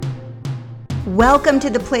Welcome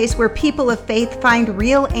to the place where people of faith find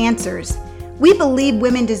real answers. We believe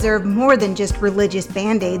women deserve more than just religious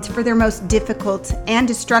band-aids for their most difficult and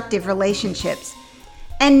destructive relationships.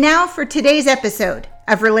 And now for today's episode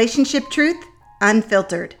of Relationship Truth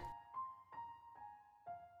Unfiltered.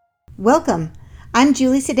 Welcome. I'm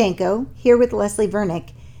Julie Sedenko, here with Leslie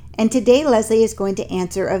Vernick, and today Leslie is going to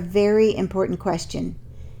answer a very important question.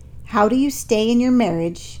 How do you stay in your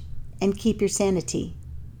marriage and keep your sanity?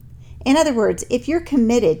 In other words, if you're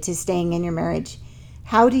committed to staying in your marriage,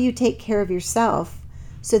 how do you take care of yourself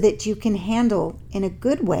so that you can handle in a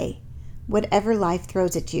good way whatever life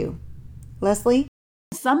throws at you? Leslie?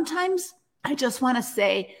 Sometimes I just want to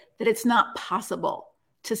say that it's not possible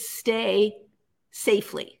to stay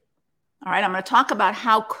safely. All right, I'm going to talk about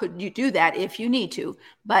how could you do that if you need to,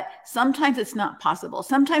 but sometimes it's not possible.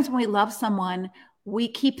 Sometimes when we love someone, we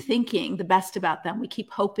keep thinking the best about them. We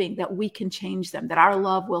keep hoping that we can change them, that our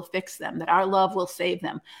love will fix them, that our love will save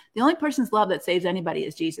them. The only person's love that saves anybody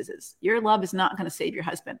is Jesus's. Your love is not going to save your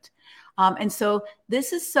husband. And so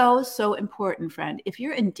this is so important, friend. If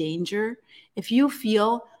you're in danger, if you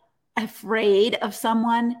feel afraid of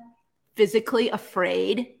someone, physically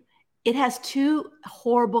afraid, it has two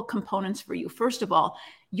horrible components for you. First of all,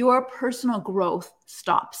 your personal growth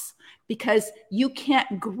stops because you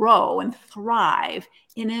can't grow and thrive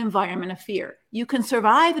in an environment of fear. You can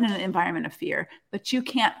survive in an environment of fear, but you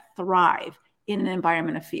can't thrive in an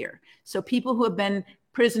environment of fear. So people who have been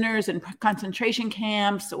prisoners in concentration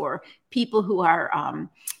camps, or people who are,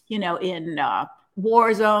 in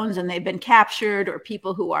war zones and they've been captured, or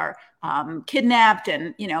people who are kidnapped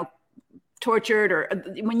and, tortured, or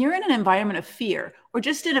when you're in an environment of fear, or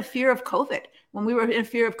just in a fear of COVID, when we were in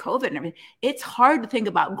fear of COVID and everything, it's hard to think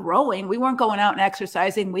about growing. We weren't going out and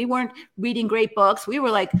exercising. We weren't reading great books. We were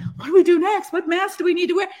like, what do we do next? What mask do we need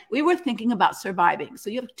to wear? We were thinking about surviving. So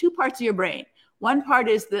you have two parts of your brain. One part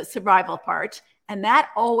is the survival part, and that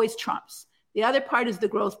always trumps. The other part is the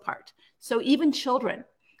growth part. So even children,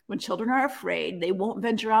 when children are afraid, they won't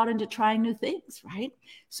venture out into trying new things, right?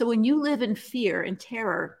 So when you live in fear and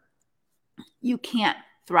terror, you can't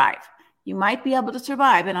thrive. You might be able to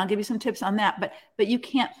survive, and I'll give you some tips on that, but you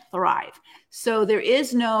can't thrive. So there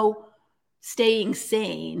is no staying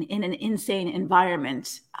sane in an insane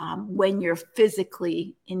environment when you're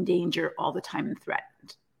physically in danger all the time and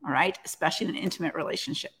threatened, all right? Especially in an intimate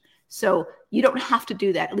relationship. So you don't have to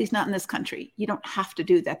do that, at least not in this country. You don't have to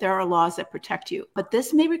do that. There are laws that protect you. But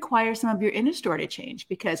this may require some of your inner story to change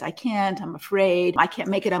because I'm afraid, I can't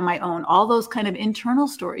make it on my own. All those kind of internal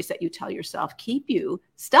stories that you tell yourself keep you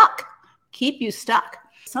stuck.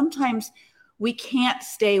 Sometimes we can't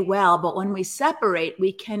stay well, but when we separate,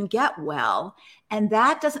 we can get well. And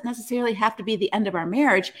that doesn't necessarily have to be the end of our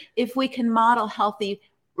marriage if we can model healthy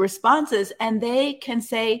responses and they can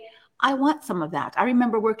say, I want some of that. I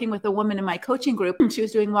remember working with a woman in my coaching group, and she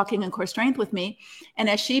was doing walking and core strength with me. And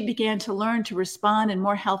as she began to learn to respond in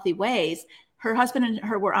more healthy ways, her husband and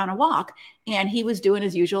her were on a walk, and he was doing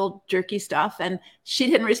his usual jerky stuff, and she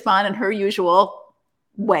didn't respond in her usual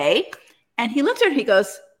way. And he looked at her, he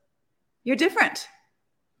goes, "You're different."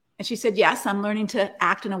 And she said, "Yes, I'm learning to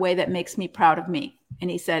act in a way that makes me proud of me." And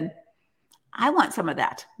he said, "I want some of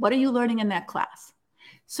that. What are you learning in that class?"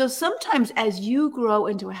 So sometimes as you grow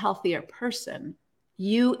into a healthier person,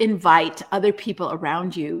 you invite other people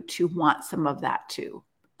around you to want some of that too.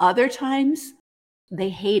 Other times, they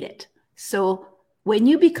hate it. So when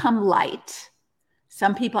you become light,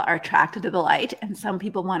 some people are attracted to the light and some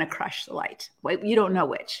people want to crush the light. Well, you don't know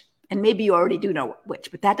which. And maybe you already do know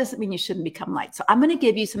which, but that doesn't mean you shouldn't become light. So I'm going to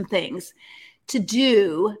give you some things to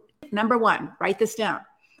do. Number one, write this down,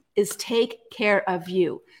 is take care of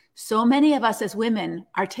you. So many of us as women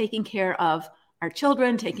are taking care of our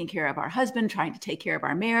children, taking care of our husband, trying to take care of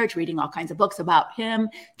our marriage, reading all kinds of books about him,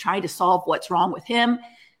 trying to solve what's wrong with him.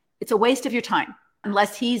 It's a waste of your time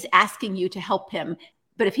unless he's asking you to help him.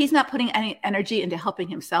 But if he's not putting any energy into helping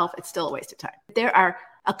himself, it's still a waste of time. There are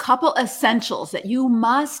a couple essentials that you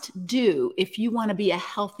must do if you want to be a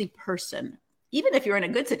healthy person, even if you're in a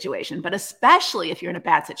good situation, but especially if you're in a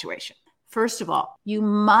bad situation. First of all, you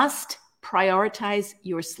must prioritize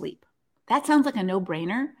your sleep. That sounds like a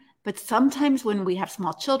no-brainer, but sometimes when we have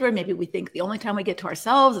small children, maybe we think the only time we get to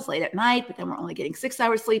ourselves is late at night, but then we're only getting 6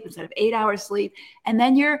 hours sleep instead of 8 hours sleep. And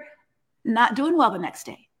then you're not doing well the next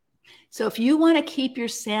day. So if you want to keep your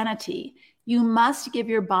sanity, you must give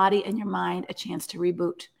your body and your mind a chance to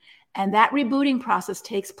reboot. And that rebooting process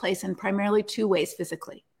takes place in primarily two ways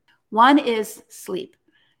physically. One is sleep.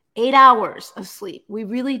 8 hours of sleep. We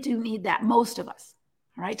really do need that, most of us,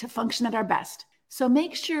 all right, to function at our best. So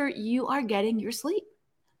make sure you are getting your sleep.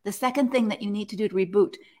 The second thing that you need to do to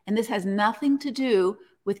reboot, and this has nothing to do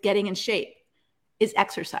with getting in shape, is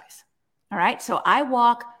exercise. All right. So I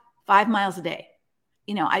walk 5 miles a day.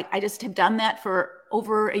 I just have done that for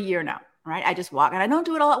over a year now. All right. I just walk, and I don't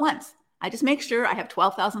do it all at once. I just make sure I have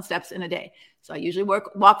 12,000 steps in a day. So I usually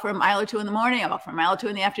walk for a mile or two in the morning. I walk for a mile or two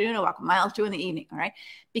in the afternoon. I walk a mile or two in the evening. All right.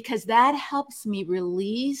 Because that helps me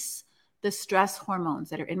release the stress hormones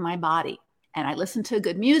that are in my body. And I listen to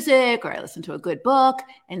good music, or I listen to a good book.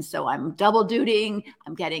 And so I'm double dutying.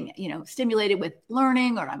 I'm getting, stimulated with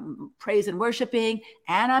learning, or I'm praise and worshiping,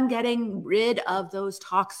 and I'm getting rid of those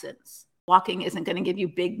toxins. Walking isn't going to give you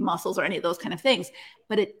big muscles or any of those kind of things,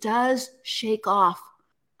 but it does shake off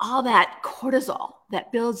all that cortisol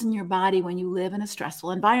that builds in your body when you live in a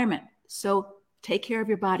stressful environment. So take care of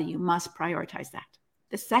your body. You must prioritize that.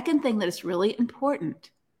 The second thing that is really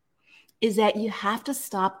important is that you have to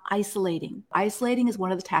stop isolating. Isolating is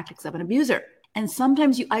one of the tactics of an abuser. And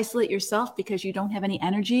sometimes you isolate yourself because you don't have any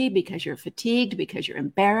energy, because you're fatigued, because you're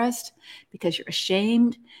embarrassed, because you're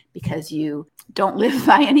ashamed, because you don't live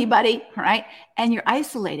by anybody, right? And you're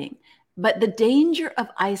isolating. But the danger of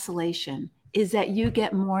isolation is that you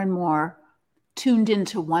get more and more tuned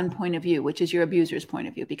into one point of view, which is your abuser's point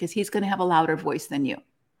of view, because he's going to have a louder voice than you,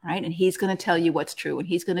 right? And he's going to tell you what's true, and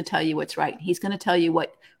he's going to tell you what's right. And he's going to tell you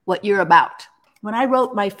what you're about. When I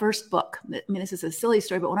wrote my first book, this is a silly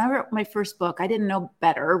story, but when I wrote my first book, I didn't know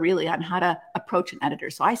better really on how to approach an editor.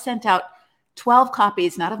 So I sent out 12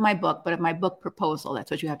 copies, not of my book, but of my book proposal. That's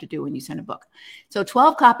what you have to do when you send a book. So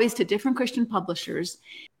 12 copies to different Christian publishers.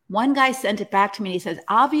 One guy sent it back to me and he says,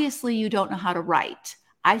 obviously you don't know how to write.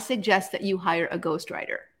 I suggest that you hire a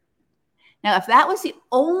ghostwriter. Now, if that was the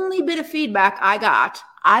only bit of feedback I got,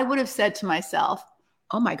 I would have said to myself,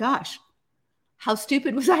 oh my gosh, how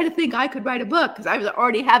stupid was I to think I could write a book? Because I was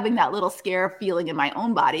already having that little scare feeling in my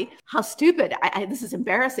own body. How stupid. This is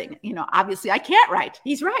embarrassing. Obviously I can't write.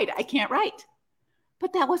 He's right. I can't write.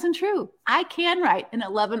 But that wasn't true. I can write. And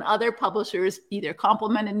 11 other publishers either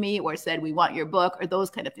complimented me or said, we want your book, or those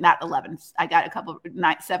kind of things. Not 11. I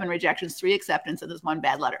got 7 rejections, 3 acceptance, and there's 1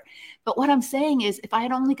 bad letter. But what I'm saying is, if I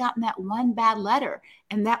had only gotten that 1 bad letter,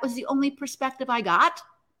 and that was the only perspective I got,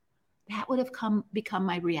 that would have become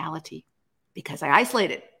my reality, because I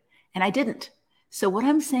isolated and I didn't. So what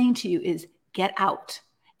I'm saying to you is get out.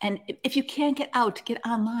 And if you can't get out, get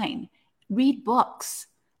online, read books,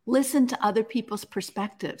 listen to other people's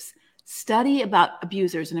perspectives, study about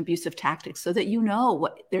abusers and abusive tactics so that you know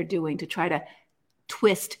what they're doing to try to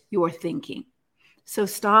twist your thinking. So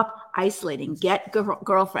stop isolating, get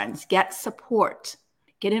girlfriends, get support,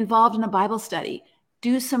 get involved in a Bible study,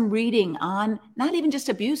 do some reading on not even just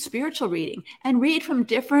abuse, spiritual reading, and read from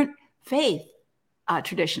different faith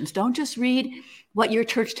traditions. Don't just read what your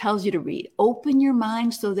church tells you to read. Open your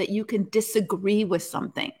mind so that you can disagree with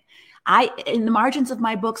something. In the margins of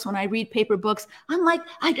my books, when I read paper books, I'm like,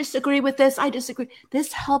 I disagree with this. I disagree.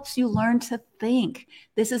 This helps you learn to think.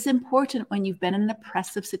 This is important when you've been in an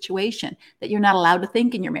oppressive situation, that you're not allowed to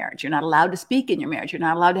think in your marriage. You're not allowed to speak in your marriage. You're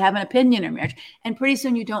not allowed to have an opinion in your marriage. And pretty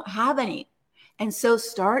soon you don't have any. And so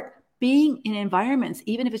start being in environments,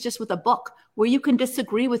 even if it's just with a book, where you can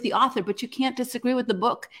disagree with the author, but you can't disagree with the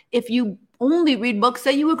book if you only read books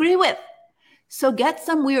that you agree with. So get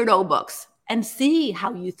some weirdo books and see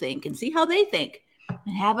how you think and see how they think,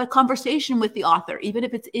 and have a conversation with the author, even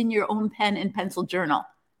if it's in your own pen and pencil journal.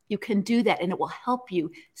 You can do that, and it will help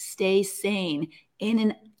you stay sane in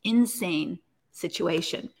an insane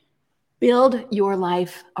situation. Build your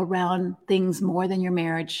life around things more than your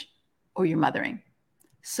marriage or your mothering.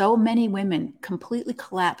 So many women completely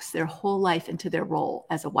collapse their whole life into their role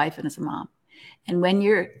as a wife and as a mom. And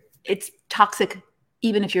it's toxic,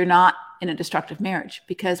 even if you're not in a destructive marriage,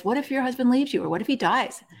 because what if your husband leaves you, or what if he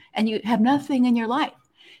dies and you have nothing in your life?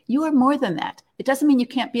 You are more than that. It doesn't mean you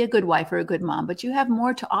can't be a good wife or a good mom, but you have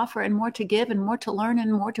more to offer and more to give and more to learn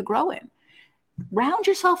and more to grow in. Round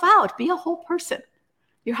yourself out. Be a whole person.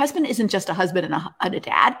 Your husband isn't just a husband and a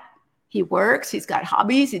dad. He works, he's got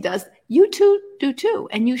hobbies, he does. You too do too,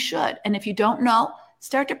 and you should. And if you don't know,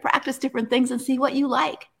 start to practice different things and see what you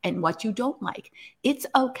like and what you don't like. It's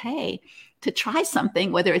okay to try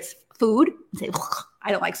something, whether it's food and say,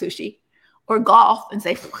 I don't like sushi, or golf and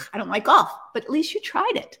say, I don't like golf, but at least you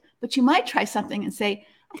tried it. But you might try something and say,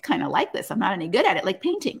 I kind of like this. I'm not any good at it, like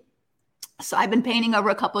painting. So I've been painting over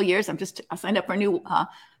a couple of years. I signed up for a new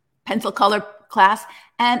pencil color class,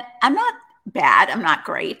 and I'm not bad. I'm not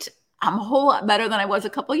great. I'm a whole lot better than I was a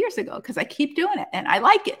couple of years ago, because I keep doing it and I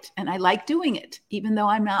like it and I like doing it, even though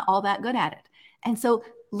I'm not all that good at it. And so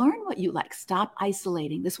learn what you like. Stop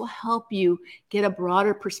isolating. This will help you get a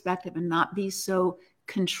broader perspective and not be so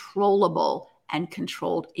controllable and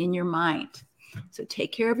controlled in your mind. So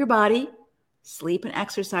take care of your body. Sleep and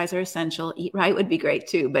exercise are essential. Eat right would be great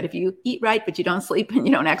too. But if you eat right, but you don't sleep and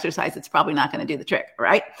you don't exercise, it's probably not going to do the trick,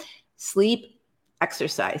 right? Sleep,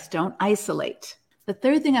 exercise, don't isolate. The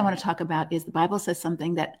third thing I want to talk about is the Bible says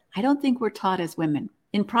something that I don't think we're taught as women.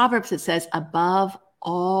 In Proverbs, it says, above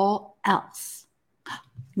all else. I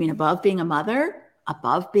mean, above being a mother,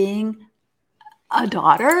 above being a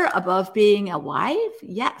daughter, above being a wife?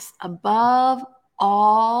 Yes, above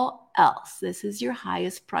all else. This is your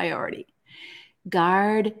highest priority.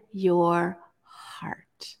 Guard your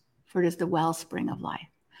heart, for it is the wellspring of life.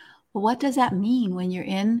 Well, what does that mean when you're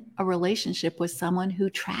in a relationship with someone who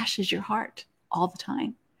trashes your heart all the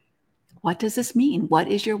time? What does this mean? What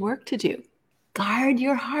is your work to do? Guard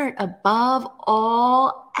your heart above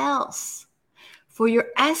all else, for your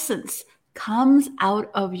essence comes out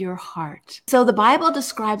of your heart. So the Bible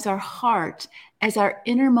describes our heart as our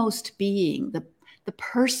innermost being, the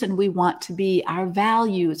person we want to be, our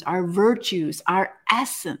values, our virtues, our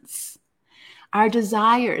essence, our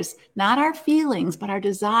desires, not our feelings, but our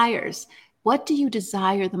desires. What do you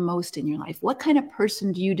desire the most in your life? What kind of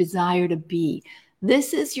person do you desire to be?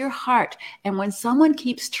 This is your heart. And when someone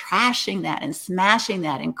keeps trashing that and smashing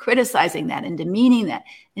that and criticizing that and demeaning that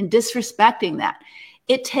and disrespecting that,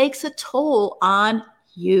 it takes a toll on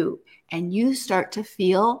you, and you start to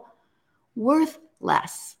feel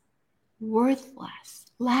worthless,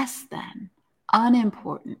 less than,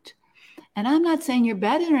 unimportant. And I'm not saying you're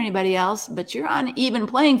better than anybody else, but you're on an even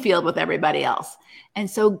playing field with everybody else. And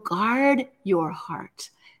so guard your heart,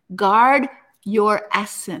 guard your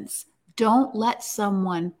essence. Don't let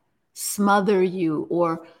someone smother you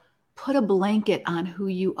or put a blanket on who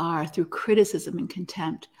you are through criticism and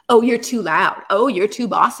contempt. Oh, you're too loud. Oh, you're too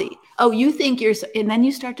bossy. Oh, you think you're, and then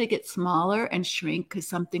you start to get smaller and shrink because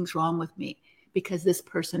something's wrong with me, because this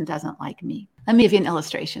person doesn't like me. Let me give you an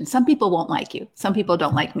illustration. Some people won't like you. Some people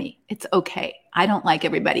don't like me. It's okay. I don't like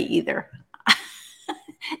everybody either.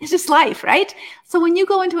 It's just life, right? So when you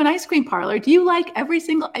go into an ice cream parlor, do you like every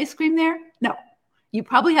single ice cream there? No. You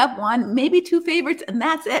probably have one, maybe two favorites, and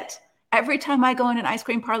that's it. Every time I go in an ice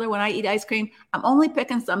cream parlor, when I eat ice cream, I'm only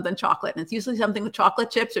picking something chocolate. And it's usually something with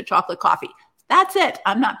chocolate chips or chocolate coffee. That's it.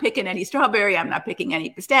 I'm not picking any strawberry. I'm not picking any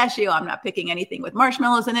pistachio. I'm not picking anything with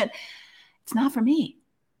marshmallows in it. It's not for me,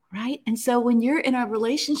 right? And so when you're in a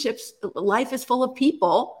relationship, life is full of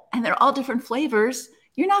people and they're all different flavors.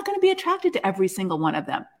 You're not going to be attracted to every single one of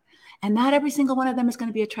them. And not every single one of them is going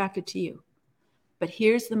to be attracted to you. But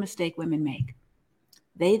here's the mistake women make.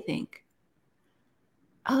 They think,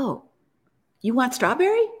 oh, you want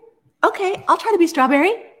strawberry? Okay, I'll try to be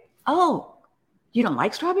strawberry. Oh, you don't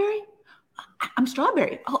like strawberry? I'm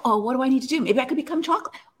strawberry. Oh, what do I need to do? Maybe I could become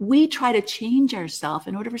chocolate. We try to change ourselves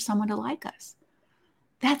in order for someone to like us.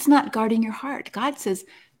 That's not guarding your heart. God says,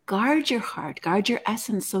 guard your heart, guard your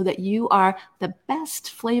essence so that you are the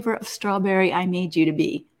best flavor of strawberry I made you to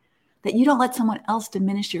be. That you don't let someone else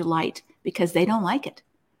diminish your light because they don't like it.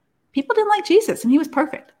 People didn't like Jesus and he was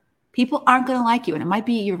perfect. People aren't going to like you, and it might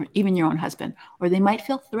be even your own husband, or they might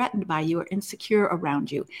feel threatened by you or insecure around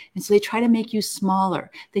you. And so they try to make you smaller.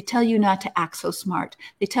 They tell you not to act so smart.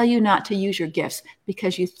 They tell you not to use your gifts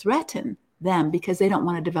because you threaten them because they don't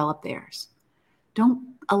want to develop theirs.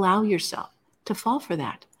 Don't allow yourself to fall for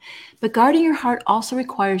that. But guarding your heart also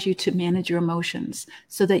requires you to manage your emotions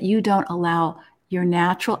so that you don't allow your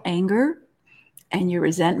natural anger and your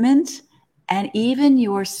resentment and even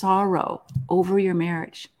your sorrow over your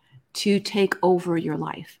marriage to take over your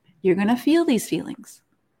life. You're going to feel these feelings.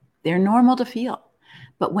 They're normal to feel.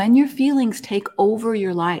 But when your feelings take over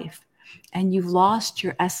your life and you've lost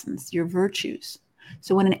your essence, your virtues.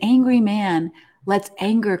 So when an angry man lets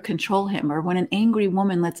anger control him, or when an angry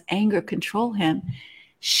woman lets anger control him,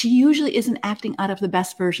 she usually isn't acting out of the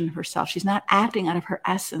best version of herself. She's not acting out of her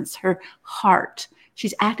essence, her heart.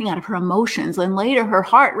 She's acting out of her emotions, and later her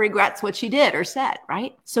heart regrets what she did or said,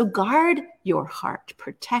 right? So guard your heart,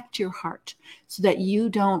 protect your heart so that you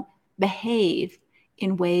don't behave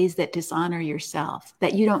in ways that dishonor yourself,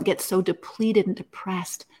 that you don't get so depleted and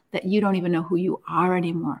depressed that you don't even know who you are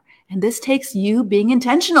anymore. And this takes you being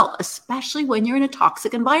intentional, especially when you're in a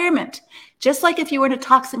toxic environment. Just like if you were in a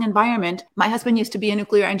toxic environment, my husband used to be a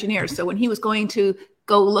nuclear engineer. So when he was going to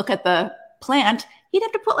go look at the plant, he'd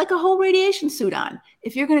have to put like a whole radiation suit on.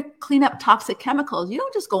 If you're going to clean up toxic chemicals, you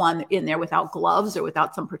don't just go on in there without gloves or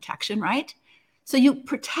without some protection, right? So you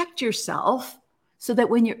protect yourself so that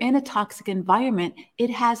when you're in a toxic environment, it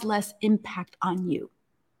has less impact on you.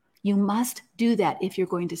 You must do that if you're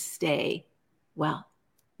going to stay well.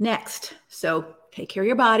 Next, so take care of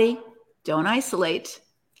your body. Don't isolate.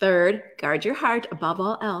 Third, guard your heart above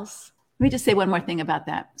all else. Let me just say one more thing about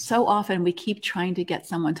that. So often we keep trying to get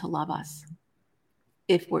someone to love us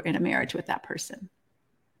if we're in a marriage with that person.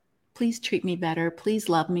 Please treat me better. Please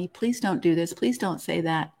love me. Please don't do this. Please don't say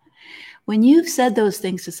that. When you've said those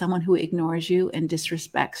things to someone who ignores you and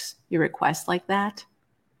disrespects your request like that,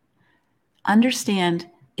 understand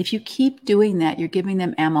if you keep doing that, you're giving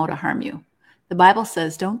them ammo to harm you. The Bible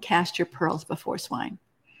says, don't cast your pearls before swine.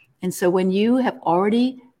 And so when you have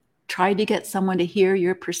already tried to get someone to hear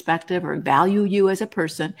your perspective or value you as a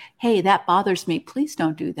person, hey, that bothers me, please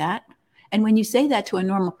don't do that. And when you say that to a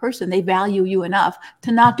normal person, they value you enough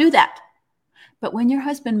to not do that. But when your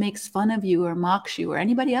husband makes fun of you or mocks you or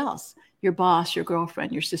anybody else, your boss, your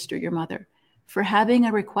girlfriend, your sister, your mother, for having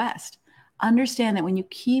a request, understand that when you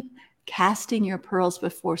keep casting your pearls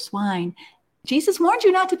before swine, Jesus warned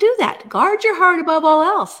you not to do that. Guard your heart above all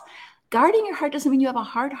else. Guarding your heart doesn't mean you have a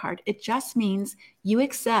hard heart. It just means you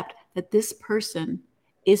accept that this person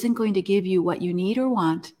isn't going to give you what you need or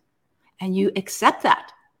want, and you accept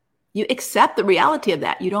that. You accept the reality of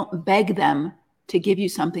that. You don't beg them to give you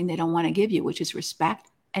something they don't want to give you, which is respect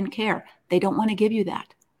and care. They don't want to give you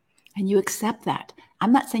that. And you accept that.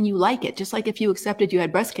 I'm not saying you like it. Just like if you accepted you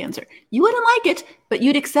had breast cancer, you wouldn't like it, but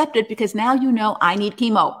you'd accept it because now you know I need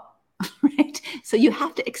chemo, right? So you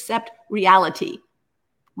have to accept reality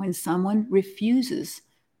when someone refuses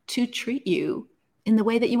to treat you in the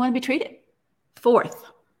way that you want to be treated. Fourth,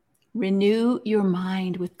 renew your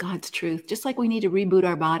mind with God's truth. Just like we need to reboot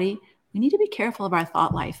our body, we need to be careful of our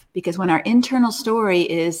thought life, because when our internal story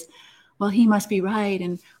is, well, he must be right,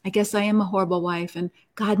 and I guess I am a horrible wife, and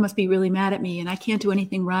God must be really mad at me, and I can't do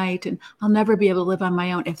anything right, and I'll never be able to live on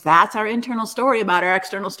my own. If that's our internal story about our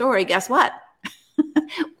external story, guess what?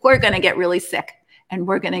 We're going to get really sick, and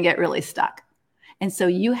we're going to get really stuck. And so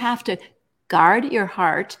you have to guard your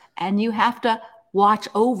heart, and you have to watch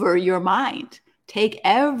over your mind. Take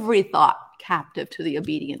every thought captive to the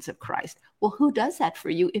obedience of Christ. Well, who does that for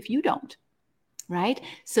you if you don't? Right?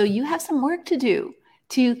 So you have some work to do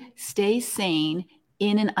to stay sane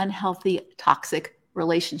in an unhealthy, toxic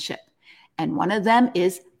relationship. And one of them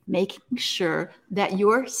is making sure that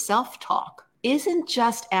your self-talk isn't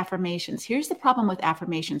just affirmations. Here's the problem with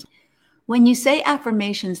affirmations. When you say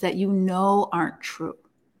affirmations that you know aren't true,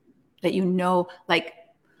 that you know, like,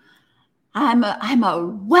 I'm a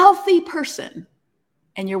wealthy person,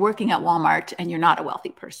 and you're working at Walmart and you're not a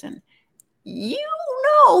wealthy person, you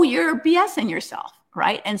know you're BSing yourself,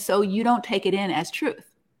 right? And so you don't take it in as truth,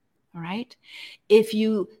 all right? If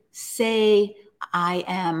you say, I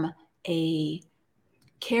am a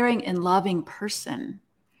caring and loving person,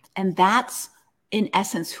 and that's in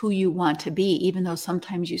essence who you want to be, even though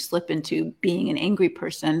sometimes you slip into being an angry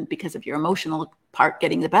person because of your emotional part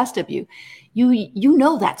getting the best of you, you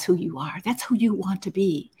know that's who you are. That's who you want to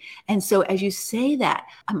be. And so as you say that,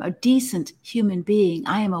 I'm a decent human being,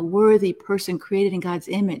 I am a worthy person created in God's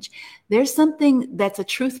image, there's something that's a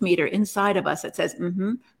truth meter inside of us that says,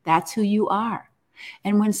 that's who you are.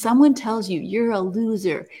 And when someone tells you you're a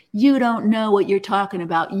loser, you don't know what you're talking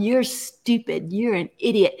about, you're stupid, you're an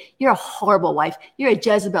idiot, you're a horrible wife, you're a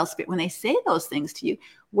Jezebel spirit, when they say those things to you,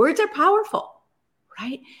 words are powerful,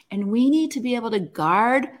 right? And we need to be able to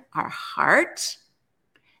guard our heart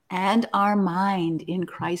and our mind in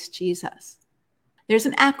Christ Jesus. There's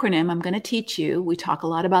an acronym I'm going to teach you. We talk a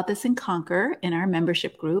lot about this in Conquer in our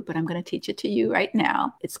membership group, but I'm going to teach it to you right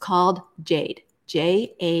now. It's called J.A.D E,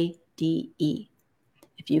 J-A-D-E.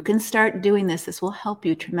 If you can start doing this, this will help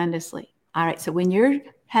you tremendously. All right, so when you're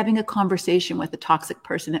having a conversation with a toxic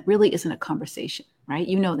person, it really isn't a conversation, right?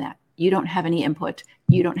 You know that. You don't have any input.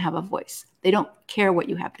 You don't have a voice. They don't care what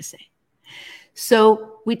you have to say.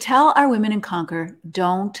 So we tell our women in Conquer,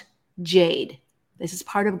 don't jade. This is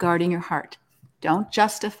part of guarding your heart. Don't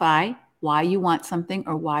justify why you want something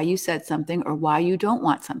or why you said something or why you don't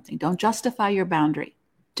want something. Don't justify your boundary.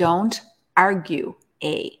 Don't argue.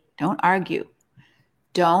 Don't argue.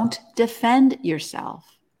 Don't defend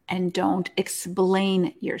yourself, and don't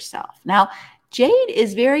explain yourself. Now, jade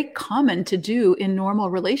is very common to do in normal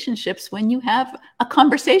relationships when you have a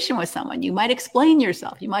conversation with someone. You might explain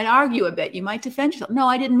yourself. You might argue a bit. You might defend yourself. No,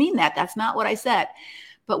 I didn't mean that. That's not what I said.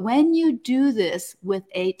 But when you do this with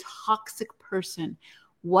a toxic person,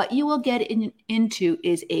 what you will get into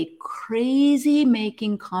is a crazy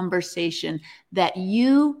making conversation that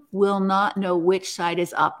you will not know which side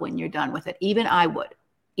is up when you're done with it. Even I would,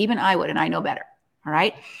 and I know better. All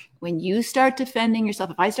right. When you start defending yourself,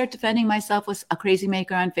 if I start defending myself with a crazy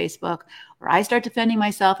maker on Facebook, or I start defending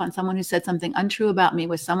myself on someone who said something untrue about me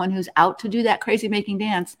with someone who's out to do that crazy making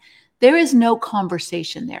dance, there is no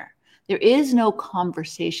conversation there. There is no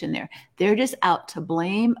conversation there. They're just out to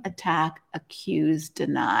blame, attack, accuse,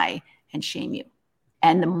 deny, and shame you.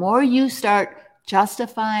 And the more you start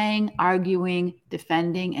justifying, arguing,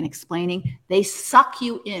 defending, and explaining, they suck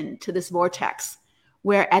you into this vortex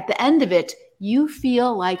where at the end of it, you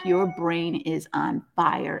feel like your brain is on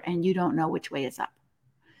fire and you don't know which way is up.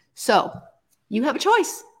 So you have a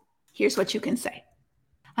choice. Here's what you can say.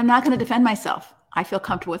 I'm not going to defend myself. I feel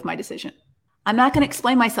comfortable with my decision. I'm not going to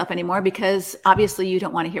explain myself anymore because obviously you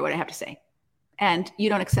don't want to hear what I have to say. And you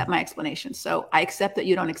don't accept my explanation. So I accept that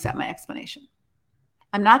you don't accept my explanation.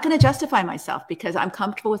 I'm not going to justify myself because I'm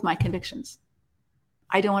comfortable with my convictions.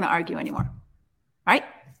 I don't want to argue anymore. Right?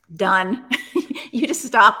 Done. You just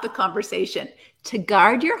stop the conversation to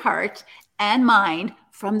guard your heart and mind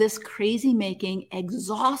from this crazy making,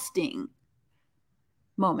 exhausting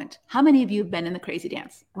moment. How many of you have been in the crazy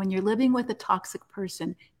dance? When you're living with a toxic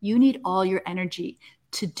person, you need all your energy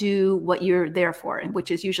to do what you're there for, and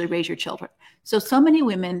which is usually raise your children. So many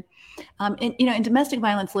women, in domestic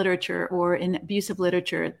violence literature or in abusive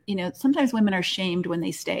literature, sometimes women are shamed when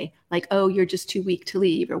they stay, like, oh, you're just too weak to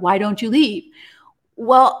leave, or why don't you leave?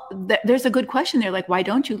 Well, there's a good question there, like, why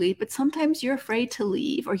don't you leave? But sometimes you're afraid to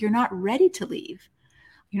leave, or you're not ready to leave.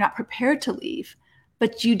 You're not prepared to leave,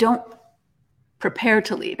 but you don't prepare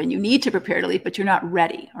to leave, and you need to prepare to leave, but you're not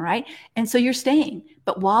ready. All right. And so you're staying.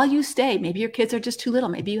 But while you stay, maybe your kids are just too little.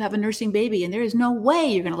 Maybe you have a nursing baby, and there is no way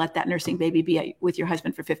you're going to let that nursing baby be with your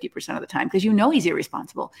husband for 50% of the time because he's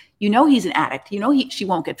irresponsible. He's an addict. She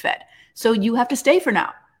won't get fed. So you have to stay for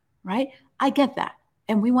now. Right. I get that.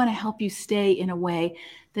 And we want to help you stay in a way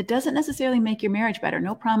that doesn't necessarily make your marriage better.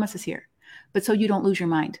 No promises here. But so you don't lose your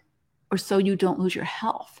mind, or so you don't lose your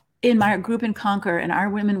health. In my group in Conquer, and our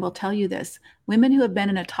women will tell you this, women who have been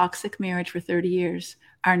in a toxic marriage for 30 years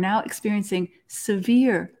are now experiencing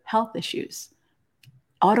severe health issues,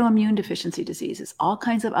 autoimmune deficiency diseases, all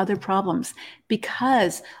kinds of other problems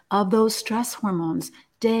because of those stress hormones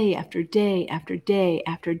day after day after day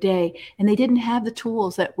after day. And they didn't have the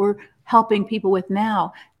tools that we're helping people with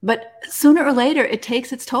now. But sooner or later, it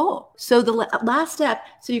takes its toll. So the last step,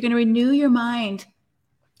 so you're going to renew your mind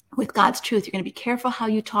with God's truth. You're going to be careful how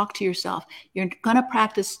you talk to yourself. You're going to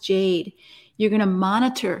practice J.A.D E. You're going to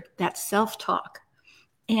monitor that self-talk.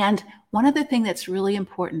 And one other thing that's really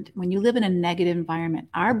important, when you live in a negative environment,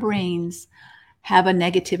 our brains have a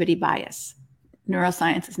negativity bias.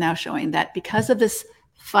 Neuroscience is now showing that because of this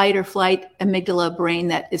fight or flight amygdala brain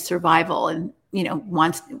that is survival and,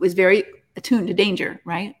 was very attuned to danger,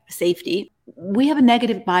 right? Safety. We have a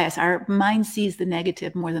negative bias. Our mind sees the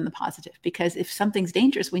negative more than the positive, because if something's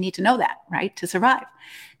dangerous, we need to know that, right? To survive.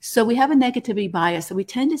 So we have a negativity bias. So we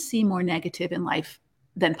tend to see more negative in life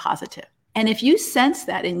than positive. And if you sense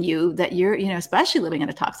that in you, that you're, especially living in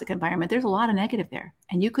a toxic environment, there's a lot of negative there,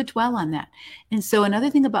 and you could dwell on that. And so another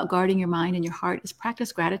thing about guarding your mind and your heart is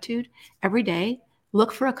practice gratitude every day.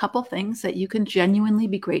 Look for a couple things that you can genuinely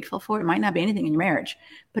be grateful for. It might not be anything in your marriage,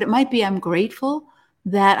 but it might be, I'm grateful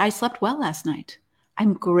that I slept well last night.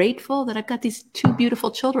 I'm grateful that I've got these two beautiful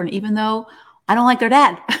children, even though I don't like their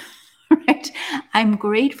dad, right? I'm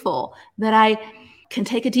grateful that I can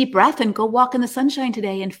take a deep breath and go walk in the sunshine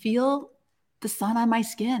today and feel the sun on my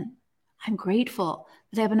skin. I'm grateful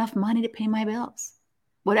that I have enough money to pay my bills.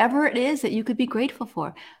 Whatever it is that you could be grateful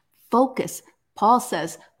for, focus. Paul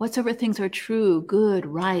says, whatsoever things are true, good,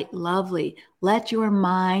 right, lovely, let your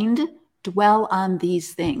mind dwell on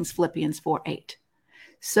these things, Philippians 4:8.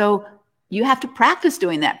 So you have to practice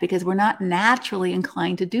doing that, because we're not naturally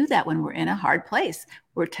inclined to do that when we're in a hard place.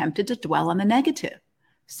 We're tempted to dwell on the negative.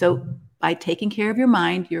 So by taking care of your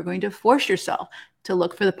mind, you're going to force yourself to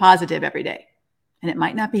look for the positive every day. And it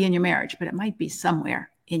might not be in your marriage, but it might be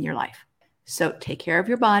somewhere in your life. So take care of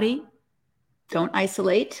your body. Don't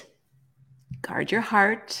isolate. Guard your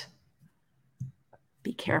heart.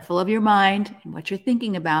 Be careful of your mind and what you're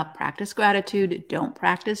thinking about. Practice gratitude. Don't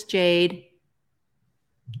practice J.A.D E.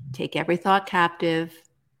 Take every thought captive.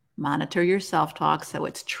 Monitor your self-talk so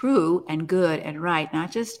it's true and good and right,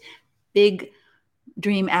 not just big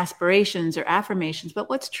dream aspirations or affirmations, but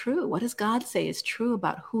what's true. What does God say is true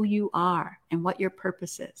about who you are and what your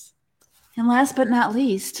purpose is? And last but not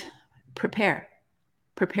least, prepare.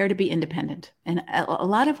 Prepare to be independent. And a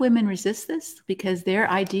lot of women resist this because their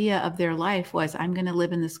idea of their life was, I'm going to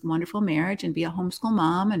live in this wonderful marriage and be a homeschool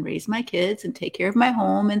mom and raise my kids and take care of my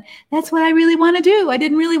home. And that's what I really want to do. I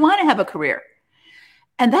didn't really want to have a career.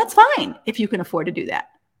 And that's fine if you can afford to do that.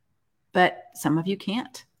 But some of you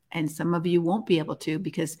can't. And some of you won't be able to,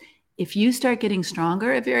 because if you start getting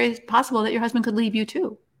stronger, it's very possible that your husband could leave you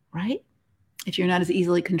too, right? If you're not as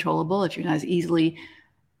easily controllable, if you're not as easily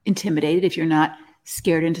intimidated, if you're not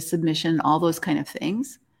scared into submission, all those kind of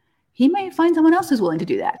things, he might find someone else who's willing to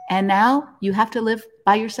do that. And now you have to live by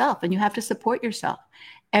by yourself and you have to support yourself.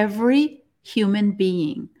 Every human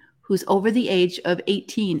being who's over the age of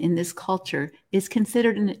 18 in this culture is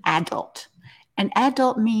considered an adult. An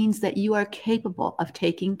adult means that you are capable of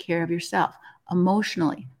taking care of yourself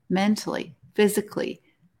emotionally, mentally, physically,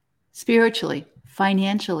 spiritually,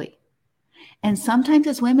 financially. And sometimes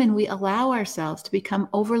as women, we allow ourselves to become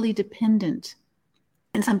overly dependent.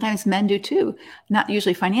 And sometimes men do too, not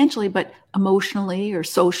usually financially, but emotionally or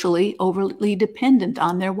socially overly dependent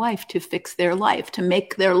on their wife to fix their life, to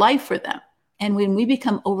make their life for them. And when we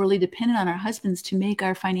become overly dependent on our husbands to make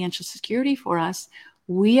our financial security for us,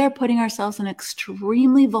 we are putting ourselves in an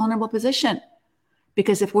extremely vulnerable position.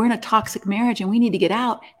 Because if we're in a toxic marriage and we need to get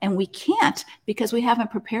out, and we can't because we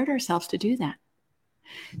haven't prepared ourselves to do that.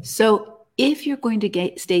 So if you're going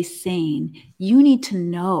to stay sane, you need to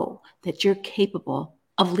know that you're capable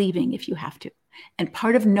of leaving if you have to. And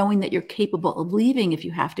part of knowing that you're capable of leaving if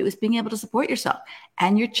you have to is being able to support yourself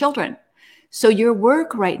and your children. So your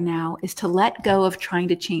work right now is to let go of trying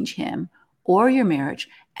to change him or your marriage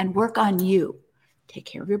and work on you. Take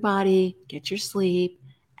care of your body, get your sleep,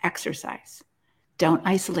 exercise. Don't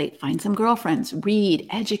isolate. Find some girlfriends, read,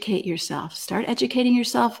 educate yourself. Start educating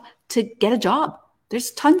yourself to get a job.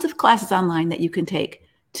 There's tons of classes online that you can take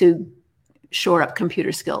to shore up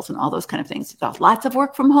computer skills and all those kind of things. There's lots of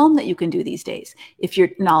work from home that you can do these days if you're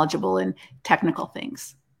knowledgeable in technical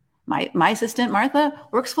things. My assistant, Martha,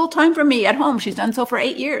 works full-time for me at home. She's done so for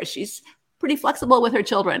 8 years. She's pretty flexible with her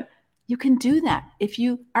children. You can do that if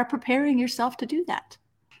you are preparing yourself to do that.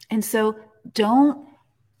 And so don't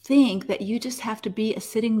think that you just have to be a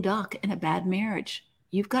sitting duck in a bad marriage.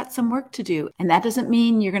 You've got some work to do. And that doesn't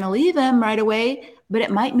mean you're going to leave them right away, but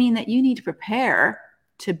it might mean that you need to prepare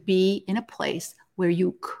to be in a place where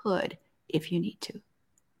you could, if you need to,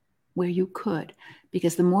 where you could.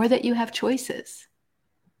 Because the more that you have choices,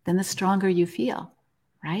 then the stronger you feel,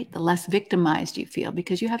 right? The less victimized you feel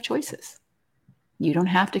because you have choices. You don't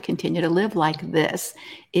have to continue to live like this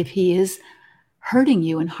if he is hurting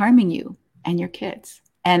you and harming you and your kids.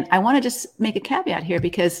 And I want to just make a caveat here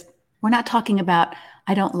because we're not talking about,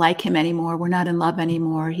 I don't like him anymore. We're not in love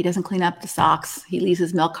anymore. He doesn't clean up the socks. He leaves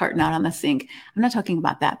his milk carton out on the sink. I'm not talking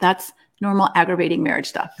about that. That's normal aggravating marriage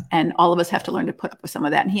stuff. And all of us have to learn to put up with some of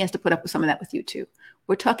that. And he has to put up with some of that with you too.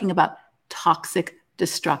 We're talking about toxic,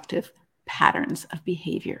 destructive patterns of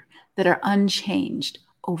behavior that are unchanged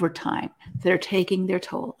over time, that are taking their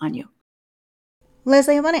toll on you.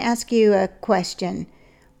 Leslie, I want to ask you a question.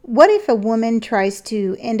 What if a woman tries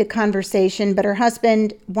to end a conversation, but her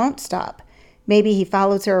husband won't stop? Maybe he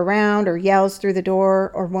follows her around or yells through the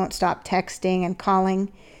door or won't stop texting and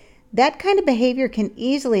calling. That kind of behavior can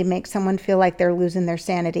easily make someone feel like they're losing their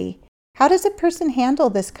sanity. How does a person handle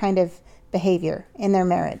this kind of behavior in their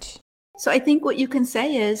marriage? So I think what you can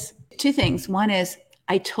say is two things. One is,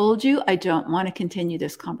 I told you I don't want to continue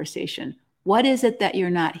this conversation. What is it that you're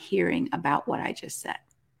not hearing about what I just said?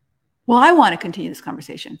 Well, I want to continue this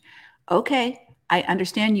conversation. Okay, I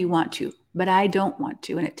understand you want to, but I don't want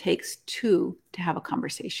to. And it takes two to have a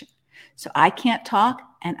conversation. So I can't talk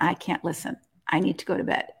and I can't listen. I need to go to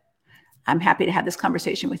bed. I'm happy to have this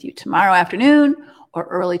conversation with you tomorrow afternoon or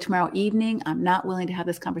early tomorrow evening. I'm not willing to have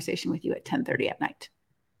this conversation with you at 10:30 at night.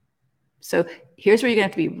 So here's where you're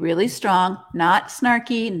going to have to be really strong, not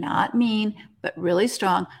snarky, not mean, but really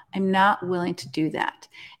strong. I'm not willing to do that.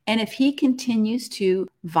 And if he continues to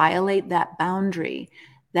violate that boundary,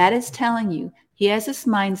 that is telling you he has this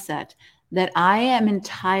mindset that I am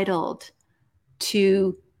entitled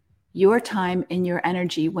to your time and your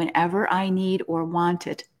energy whenever I need or want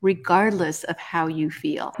it, regardless of how you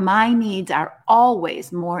feel. My needs are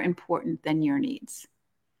always more important than your needs.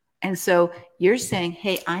 And so you're saying,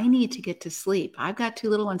 hey, I need to get to sleep. I've got 2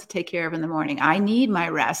 little ones to take care of in the morning. I need my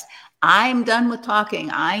rest. I'm done with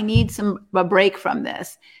talking. I need a break from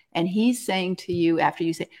this. And he's saying to you after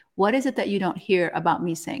you say, what is it that you don't hear about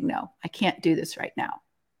me saying, no, I can't do this right now?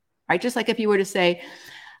 Right? Just like if you were to say,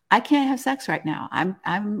 I can't have sex right now. I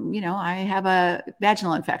have a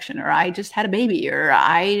vaginal infection, or I just had a baby, or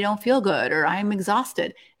I don't feel good, or I'm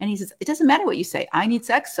exhausted. And he says, it doesn't matter what you say. I need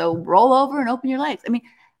sex. So roll over and open your legs. I mean,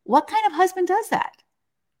 what kind of husband does that?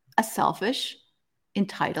 A selfish,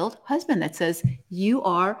 entitled husband that says, you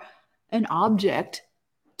are an object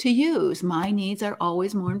to use. My needs are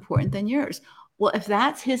always more important than yours. Well, if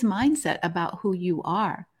that's his mindset about who you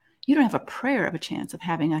are, you don't have a prayer of a chance of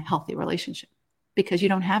having a healthy relationship because you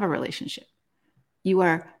don't have a relationship. You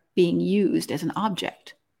are being used as an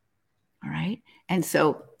object. All right. And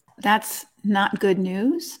so that's not good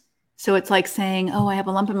news. So it's like saying, oh, I have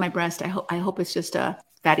a lump in my breast. I hope it's just a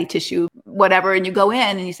fatty tissue, whatever. And you go in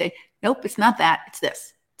and you say, nope, it's not that. It's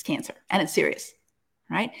this. It's cancer. And it's serious.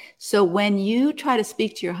 right? So when you try to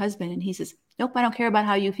speak to your husband and he says, nope, I don't care about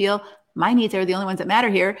how you feel. My needs are the only ones that matter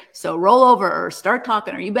here. So roll over or start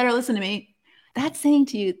talking, or you better listen to me. That's saying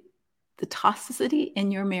to you, the toxicity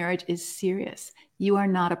in your marriage is serious. You are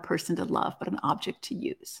not a person to love, but an object to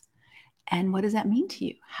use. And what does that mean to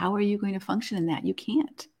you? How are you going to function in that? You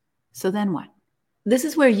can't. So then what? This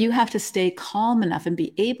is where you have to stay calm enough and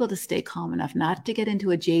be able to stay calm enough not to get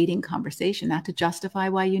into a jading conversation, not to justify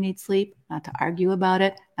why you need sleep, not to argue about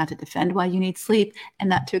it, not to defend why you need sleep, and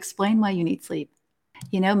not to explain why you need sleep.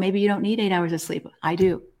 Maybe you don't need 8 hours of sleep. I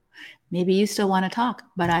do. Maybe you still want to talk,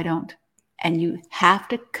 but I don't. And you have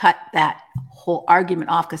to cut that whole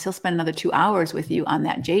argument off, because he'll spend another 2 hours with you on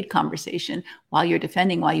that J.A.D.E conversation while you're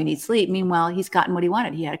defending why you need sleep. Meanwhile, he's gotten what he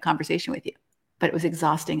wanted. He had a conversation with you, but it was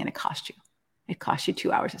exhausting and it cost you. It cost you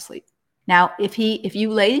 2 hours of sleep. Now, if you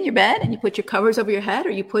lay in your bed and you put your covers over your head, or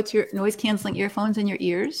you put your noise canceling earphones in your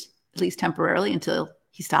ears, at least temporarily until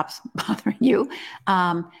he stops bothering you,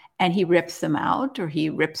 and he rips them out, or he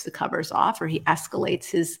rips the covers off, or he escalates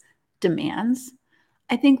his demands,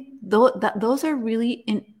 I think those are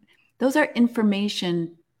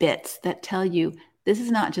information bits that tell you this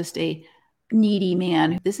is not just a needy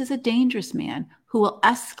man. This is a dangerous man who will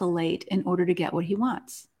escalate in order to get what he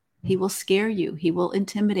wants. He will scare you. He will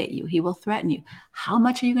intimidate you. He will threaten you. How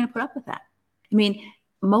much are you going to put up with that? I mean,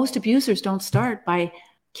 most abusers don't start by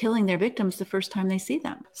killing their victims the first time they see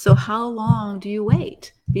them. So how long do you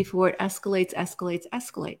wait before it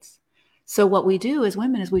escalates? So what we do as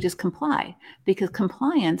women is we just comply, because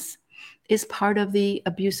compliance is part of the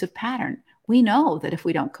abusive pattern. We know that if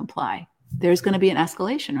we don't comply, there's going to be an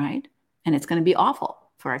escalation, right? And it's going to be awful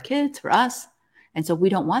for our kids, for us. And so we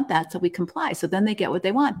don't want that. So we comply. So then they get what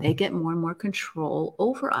they want. They get more and more control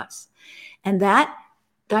over us. And that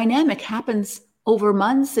dynamic happens over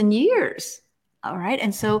months and years. All right.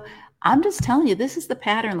 And so I'm just telling you, this is the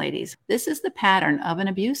pattern, ladies. This is the pattern of an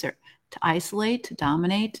abuser: to isolate, to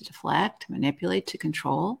dominate, to deflect, to manipulate, to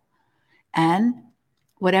control. And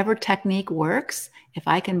whatever technique works, if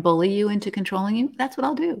I can bully you into controlling you, that's what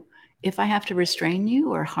I'll do. If I have to restrain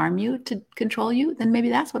you or harm you to control you, then maybe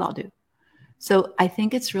that's what I'll do. So I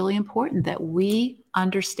think it's really important that we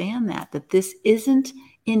understand that this isn't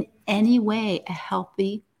in any way a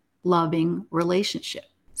healthy, loving relationship.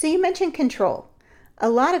 So you mentioned control. A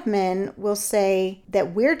lot of men will say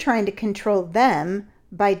that we're trying to control them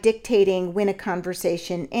by dictating when a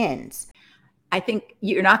conversation ends. I think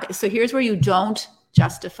you're not. So here's where you don't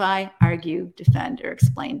justify, argue, defend, or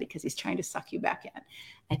explain, because he's trying to suck you back in.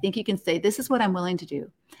 I think you can say, this is what I'm willing to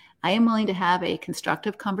do. I am willing to have a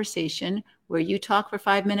constructive conversation where you talk for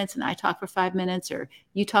 5 minutes and I talk for 5 minutes, or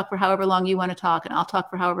you talk for however long you want to talk and I'll talk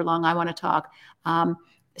for however long I want to talk,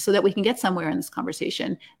 so that we can get somewhere in this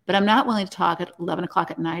conversation. But I'm not willing to talk at 11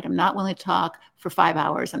 o'clock at night. I'm not willing to talk for 5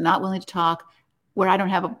 hours. I'm not willing to talk where I don't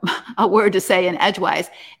have a word to say in edgewise.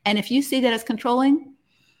 And if you see that as controlling,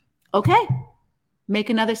 okay, make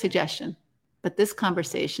another suggestion. But this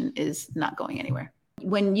conversation is not going anywhere.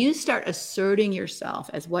 When you start asserting yourself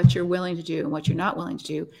as what you're willing to do and what you're not willing to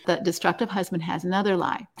do, the destructive husband has another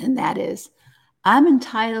lie, and that is, I'm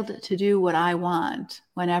entitled to do what I want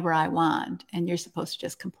whenever I want, and you're supposed to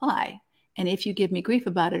just comply. And if you give me grief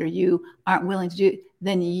about it, or you aren't willing to do it,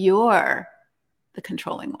 then you're the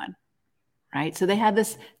controlling one, right? So they have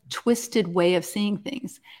this twisted way of seeing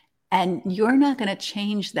things. And you're not going to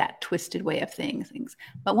change that twisted way of seeing things.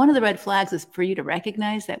 But one of the red flags is for you to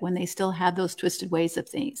recognize that when they still have those twisted ways of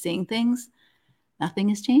seeing things,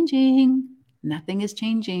 nothing is changing. Nothing is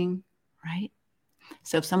changing, right?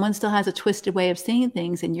 So if someone still has a twisted way of seeing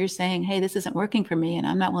things and you're saying, hey, this isn't working for me and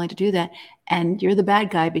I'm not willing to do that, and you're the bad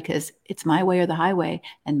guy because it's my way or the highway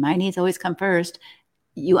and my needs always come first,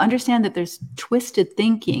 you understand that there's twisted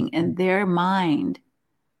thinking and their mind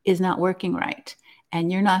is not working right. And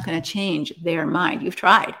you're not going to change their mind. You've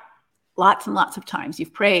tried lots and lots of times.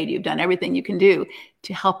 You've prayed. You've done everything you can do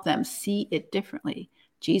to help them see it differently.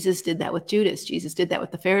 Jesus did that with Judas. Jesus did that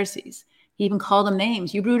with the Pharisees. He even called them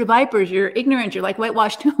names. You brood of vipers. You're ignorant. You're like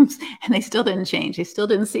whitewashed tombs. And they still didn't change. They still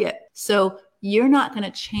didn't see it. So you're not going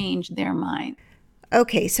to change their mind.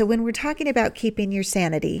 Okay, so when we're talking about keeping your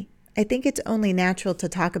sanity, I think it's only natural to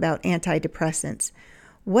talk about antidepressants.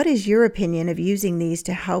 What is your opinion of using these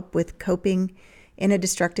to help with coping in a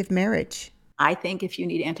destructive marriage? I think if you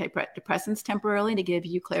need antidepressants temporarily to give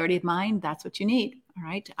you clarity of mind, that's what you need. All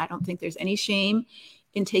right. I don't think there's any shame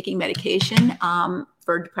in taking medication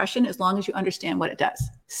for depression, as long as you understand what it does.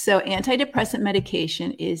 So antidepressant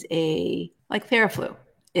medication is like Theraflu.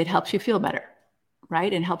 It helps you feel better,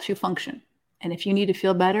 right? It helps you function. And if you need to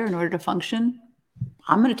feel better in order to function,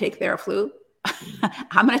 I'm going to take Theraflu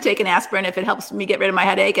I'm going to take an aspirin if it helps me get rid of my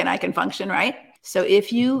headache and I can function, right? So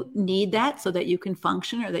if you need that so that you can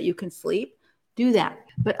function or that you can sleep, do that.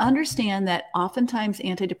 But understand that oftentimes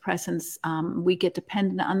antidepressants, we get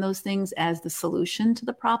dependent on those things as the solution to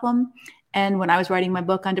the problem. And when I was writing my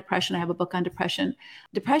book on depression, I have a book on depression.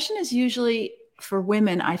 Depression is usually, for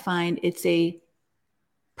women, I find it's a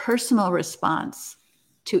personal response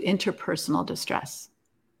to interpersonal distress.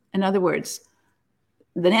 In other words,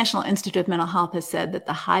 the National Institute of Mental Health has said that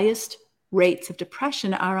the highest rates of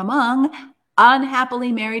depression are among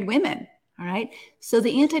unhappily married women. All right. So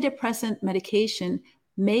the antidepressant medication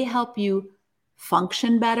may help you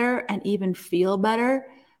function better and even feel better,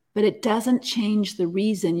 but it doesn't change the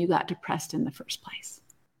reason you got depressed in the first place.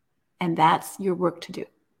 And that's your work to do,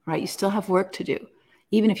 right? You still have work to do,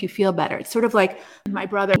 even if you feel better. It's sort of like my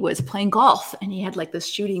brother was playing golf and he had like this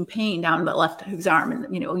shooting pain down the left of his arm.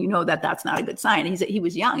 And you know that that's not a good sign. He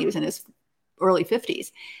was young. He was in his early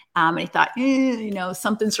 50s. And he thought,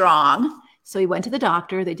 something's wrong. So he went to the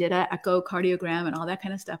doctor. They did an echocardiogram and all that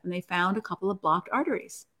kind of stuff. And they found a couple of blocked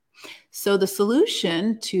arteries. So the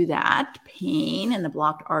solution to that pain and the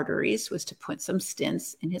blocked arteries was to put some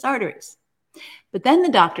stents in his arteries. But then the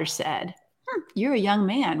doctor said, you're a young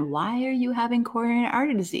man. Why are you having coronary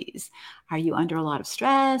artery disease? Are you under a lot of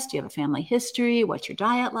stress? Do you have a family history? What's your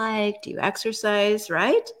diet like? Do you exercise,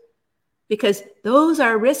 right? Because those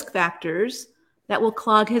are risk factors that will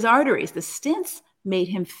clog his arteries. The stents made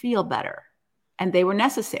him feel better, and they were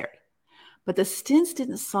necessary. But the stents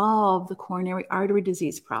didn't solve the coronary artery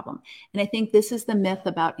disease problem. And I think this is the myth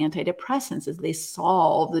about antidepressants, is they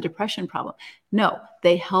solve the depression problem. No,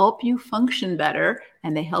 they help you function better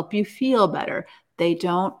and they help you feel better. They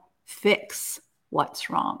don't fix what's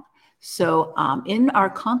wrong. So in our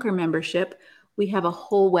Conquer membership, we have a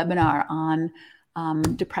whole webinar on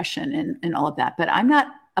depression and all of that. But I'm not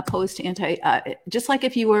opposed to just like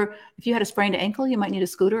if you had a sprained ankle, you might need a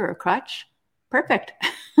scooter or a crutch. Perfect.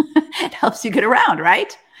 It helps you get around,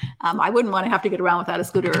 right? I wouldn't want to have to get around without a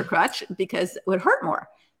scooter or a crutch because it would hurt more.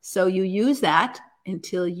 So you use that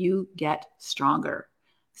until you get stronger.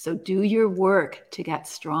 So do your work to get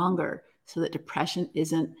stronger so that depression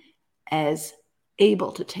isn't as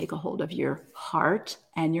able to take a hold of your heart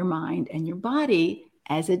and your mind and your body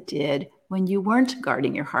as it did when you weren't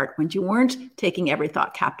guarding your heart, when you weren't taking every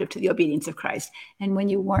thought captive to the obedience of Christ, and when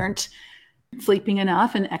you weren't sleeping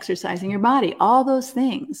enough and exercising your body. All those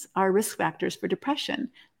things are risk factors for depression,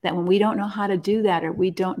 that when we don't know how to do that, or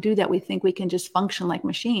we don't do that, we think we can just function like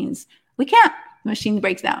machines. We can't. The machine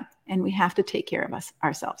breaks down and we have to take care of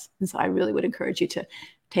ourselves. And so I really would encourage you to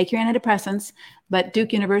take your antidepressants. But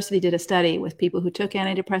Duke University did a study with people who took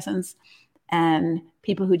antidepressants and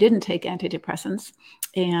people who didn't take antidepressants,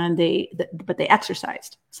 and but they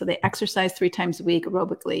exercised. So they exercised 3 times a week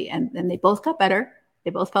aerobically, and they both got better.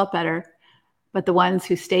 They both felt better. But the ones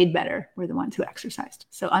who stayed better were the ones who exercised.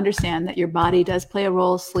 So understand that your body does play a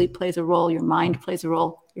role, sleep plays a role, your mind plays a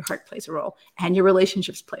role, your heart plays a role, and your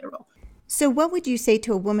relationships play a role. So what would you say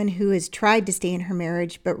to a woman who has tried to stay in her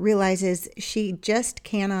marriage but realizes she just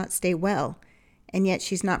cannot stay well, and yet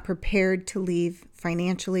she's not prepared to leave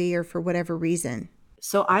financially or for whatever reason?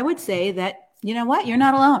 So I would say that, you know what? You're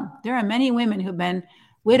not alone. There are many women who've been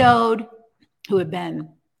widowed, who have been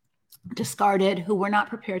discarded, who were not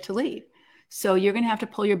prepared to leave. So you're going to have to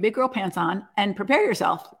pull your big girl pants on and prepare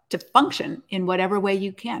yourself to function in whatever way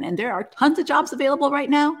you can. And there are tons of jobs available right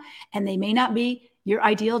now, and they may not be your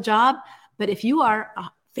ideal job. But if you are a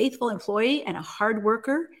faithful employee and a hard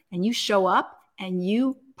worker and you show up and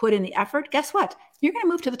you put in the effort, guess what? You're going to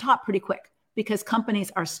move to the top pretty quick because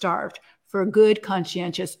companies are starved for good,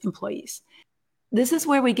 conscientious employees. This is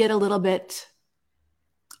where we get a little bit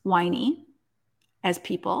whiny as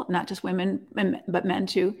people, not just women, but men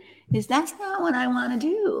too, is that's not what I want to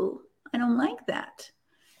do. I don't like that.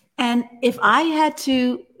 And if I had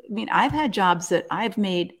to, I've had jobs that I've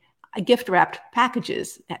made gift wrapped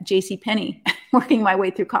packages at JCPenney working my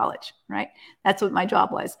way through college, right? That's what my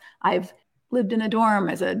job was. I've lived in a dorm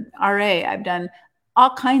as an RA. I've done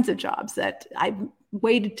all kinds of jobs that I've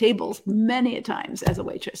waited tables many a times as a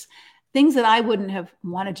waitress. Things that I wouldn't have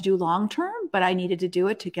wanted to do long term, but I needed to do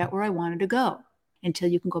it to get where I wanted to go. Until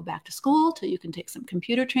you can go back to school, till you can take some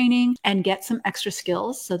computer training and get some extra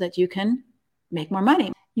skills so that you can make more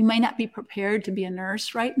money. You may not be prepared to be a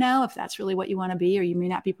nurse right now, if that's really what you want to be, or you may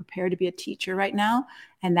not be prepared to be a teacher right now,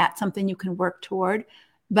 and that's something you can work toward.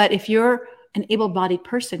 But if you're an able-bodied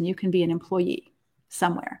person, you can be an employee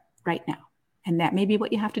somewhere right now. And that may be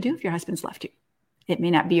what you have to do if your husband's left you. It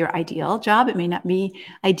may not be your ideal job. It may not be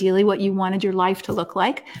ideally what you wanted your life to look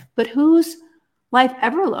like, but whose life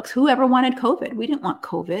ever looks? Who ever wanted COVID? We didn't want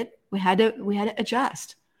COVID. We had to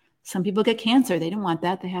adjust. Some people get cancer. They don't want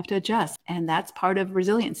that. They have to adjust. And that's part of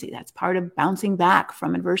resiliency. That's part of bouncing back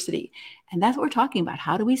from adversity. And that's what we're talking about.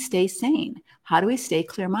 How do we stay sane? How do we stay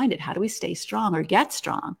clear-minded? How do we stay strong or get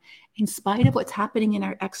strong in spite of what's happening in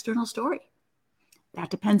our external story?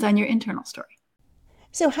 That depends on your internal story.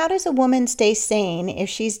 So how does a woman stay sane if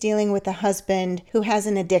she's dealing with a husband who has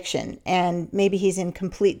an addiction and maybe he's in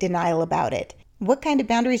complete denial about it? What kind of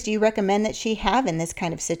boundaries do you recommend that she have in this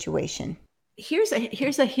kind of situation? Here's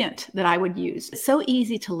a hint that I would use. It's so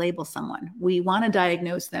easy to label someone. We want to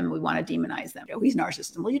diagnose them. We want to demonize them. Oh, he's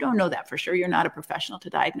narcissistic. Well, you don't know that for sure. You're not a professional to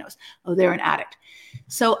diagnose. Oh, they're an addict.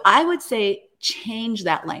 So I would say change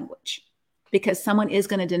that language, because someone is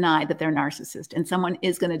going to deny that they're a narcissist and someone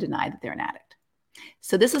is going to deny that they're an addict.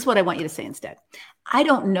 So this is what I want you to say instead. I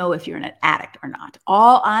don't know if you're an addict or not.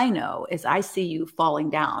 All I know is I see you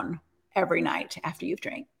falling down every night after you've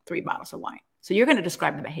drank 3 bottles of wine. So you're going to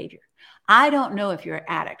describe the behavior. I don't know if you're an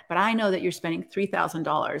addict, but I know that you're spending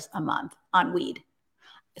 $3,000 a month on weed.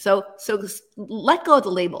 So let go of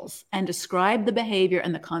the labels and describe the behavior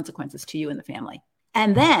and the consequences to you and the family.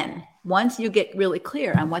 And then once you get really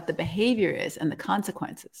clear on what the behavior is and the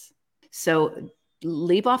consequences, so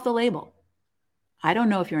leave off the label. I don't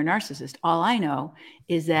know if you're a narcissist. All I know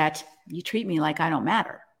is that you treat me like I don't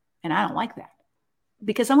matter. And I don't like that,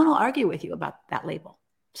 because someone will argue with you about that label.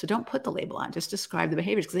 So don't put the label on, just describe the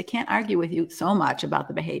behaviors, because they can't argue with you so much about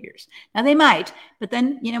the behaviors. Now they might, but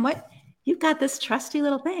then you know what? You've got this trusty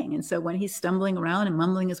little thing. And so when he's stumbling around and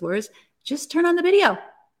mumbling his words, just turn on the video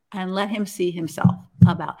and let him see himself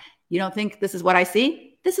about, you don't think this is what I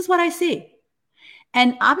see? This is what I see.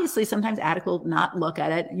 And obviously sometimes addict will not look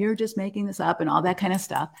at it. You're just making this up and all that kind of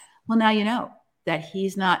stuff. Well, now you know that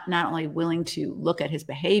he's not only willing to look at his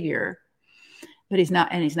behavior, but he's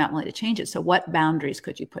not willing to change it. So what boundaries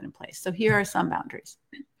could you put in place? So here are some boundaries.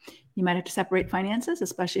 You might have to separate finances,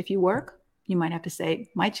 especially if you work. You might have to say,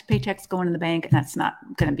 my paycheck's going in the bank and that's not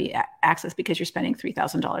going to be access because you're spending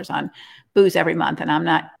 $3,000 on booze every month and I'm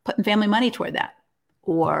not putting family money toward that.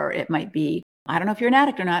 Or it might be, I don't know if you're an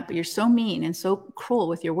addict or not, but you're so mean and so cruel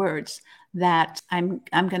with your words that I'm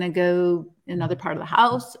going to go in another part of the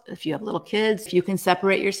house. If you have little kids, if you can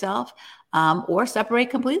separate yourself or separate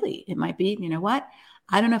completely. It might be, you know what?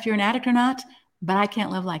 I don't know if you're an addict or not, but I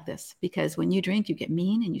can't live like this, because when you drink, you get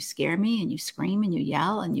mean and you scare me and you scream and you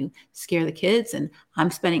yell and you scare the kids. And I'm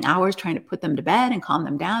spending hours trying to put them to bed and calm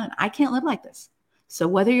them down. And I can't live like this. So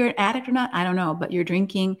whether you're an addict or not, I don't know, but your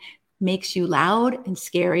drinking makes you loud and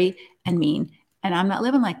scary and mean. And I'm not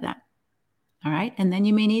living like that. All right. And then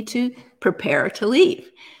you may need to prepare to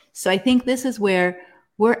leave. So I think this is where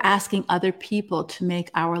we're asking other people to make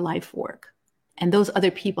our life work. And those other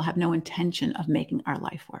people have no intention of making our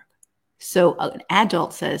life work. So an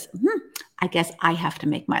adult says, I guess I have to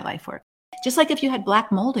make my life work. Just like if you had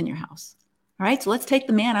black mold in your house. All right. So let's take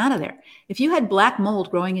the man out of there. If you had black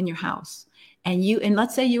mold growing in your house and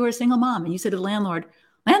let's say you were a single mom and you said to the landlord,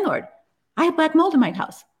 I have black mold in my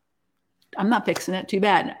house. I'm not fixing it. Too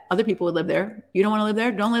bad. Other people would live there. You don't want to live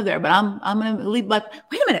there? Don't live there. But I'm going to leave. But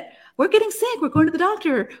wait a minute. We're getting sick. We're going to the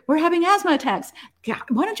doctor. We're having asthma attacks. God,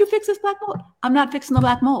 why don't you fix this black mold? I'm not fixing the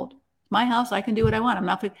black mold. My house. I can do what I want. I'm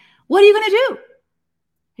not. What are you going to do? Are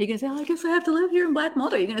you going to say, I guess I have to live here in black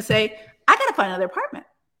mold? Or are you going to say, I got to find another apartment?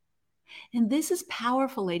 And this is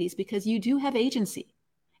powerful, ladies, because you do have agency.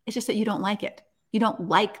 It's just that you don't like it. You don't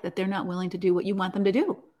like that they're not willing to do what you want them to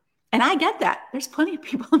do. And I get that. There's plenty of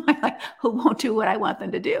people in my life who won't do what I want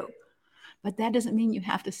them to do. But that doesn't mean you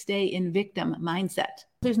have to stay in victim mindset.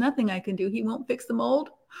 There's nothing I can do. He won't fix the mold.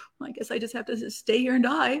 Well, I guess I just have to stay here and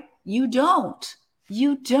die. You don't.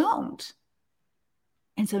 You don't.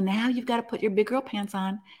 And so now you've got to put your big girl pants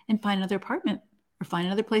on and find another apartment or find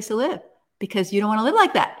another place to live, because you don't want to live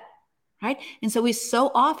like that. Right? And so we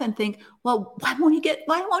so often think, well, why won't he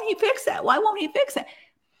fix that? Why won't he fix it?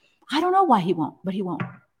 I don't know why he won't, but he won't.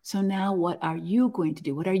 So now what are you going to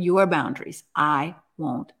do? What are your boundaries? I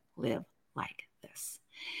won't live like this.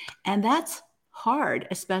 And that's hard,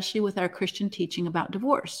 especially with our Christian teaching about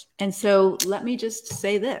divorce. And so let me just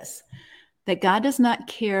say this, that God does not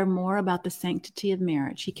care more about the sanctity of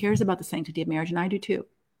marriage. He cares about the sanctity of marriage, and I do too.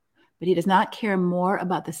 But he does not care more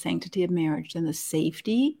about the sanctity of marriage than the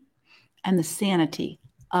safety and the sanity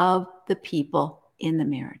of the people in the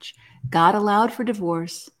marriage. God allowed for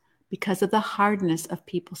divorce because of the hardness of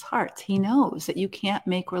people's hearts. He knows that you can't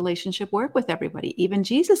make relationship work with everybody. Even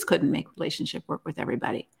Jesus couldn't make relationship work with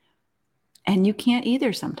everybody. And you can't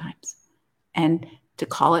either sometimes. And to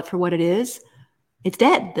call it for what it is, it's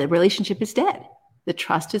dead. The relationship is dead. The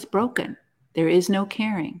trust is broken. There is no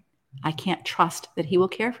caring. I can't trust that he will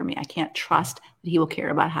care for me. I can't trust that he will care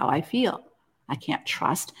about how I feel. I can't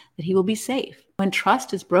trust that he will be safe. When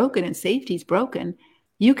trust is broken and safety is broken,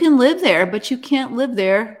 you can live there, but you can't live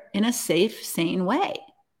there in a safe, sane way.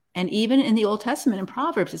 And even in the Old Testament, in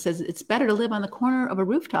Proverbs, it says it's better to live on the corner of a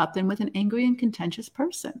rooftop than with an angry and contentious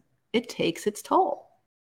person. It takes its toll.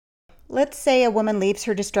 Let's say a woman leaves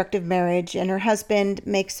her destructive marriage and her husband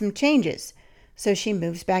makes some changes, so she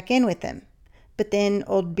moves back in with him. But then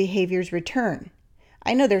old behaviors return.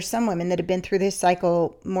 I know there's some women that have been through this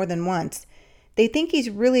cycle more than once. They think he's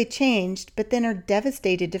really changed, but then are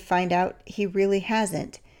devastated to find out he really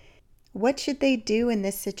hasn't. What should they do in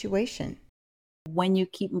this situation? When you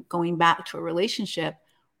keep going back to a relationship,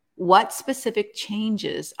 what specific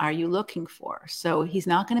changes are you looking for? So he's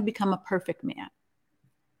not going to become a perfect man.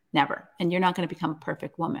 Never. And you're not going to become a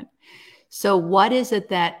perfect woman. So what is it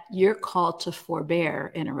that you're called to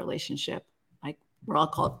forbear in a relationship? Like we're all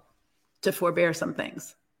called to forbear some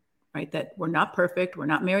things, right? That we're not perfect. We're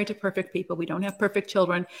not married to perfect people. We don't have perfect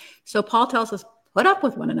children. So Paul tells us, put up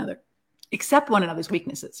with one another, accept one another's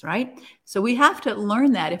weaknesses, right? So we have to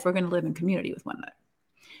learn that if we're going to live in community with one another.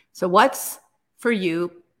 So what's for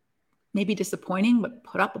you maybe disappointing, but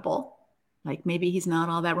put upable? Like maybe he's not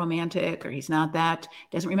all that romantic, or he's not that,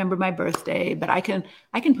 doesn't remember my birthday, but I can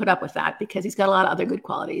put up with that because he's got a lot of other good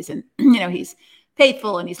qualities. And, he's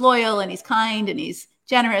faithful and he's loyal and he's kind and he's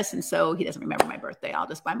generous. And so he doesn't remember my birthday. I'll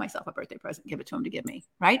just buy myself a birthday present, give it to him to give me.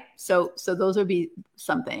 Right. So those would be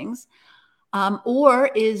some things. Or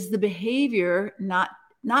is the behavior not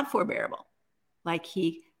forbearable? Like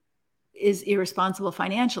he is irresponsible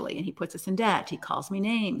financially and he puts us in debt. He calls me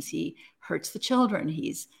names. He hurts the children.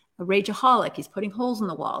 He's a rageaholic. He's putting holes in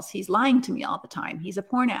the walls. He's lying to me all the time. He's a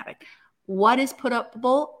porn addict. What is put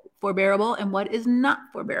upable, forbearable, and what is not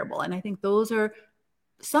forbearable? And I think those are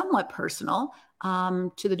somewhat personal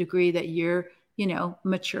to the degree that you're,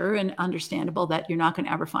 mature and understandable, that you're not going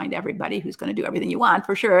to ever find everybody who's going to do everything you want,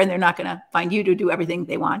 for sure. And they're not going to find you to do everything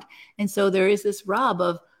they want. And so there is this rub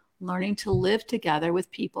of learning to live together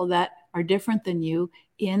with people that are different than you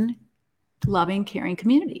in loving, caring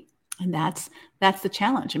community. And that's the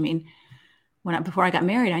challenge. I mean, before I got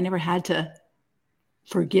married, I never had to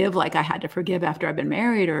forgive like I had to forgive after I've been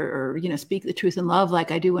married, or speak the truth in love like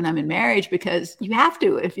I do when I'm in marriage, because you have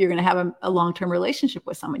to, if you're going to have a long-term relationship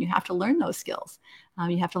with someone, you have to learn those skills.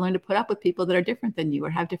 You have to learn to put up with people that are different than you, or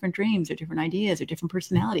have different dreams or different ideas or different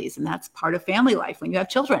personalities. And that's part of family life when you have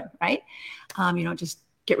children, right? You don't just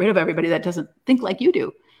get rid of everybody that doesn't think like you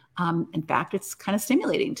do. In fact, it's kind of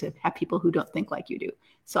stimulating to have people who don't think like you do.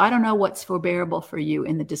 So I don't know what's forbearable for you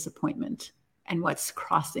in the disappointment and what's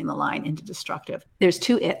crossing the line into destructive. There's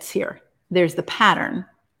two it's here. There's the pattern,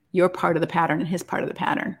 your part of the pattern and his part of the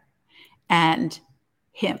pattern, and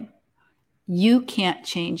him. You can't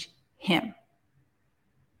change him.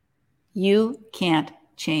 You can't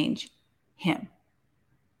change him.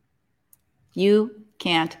 You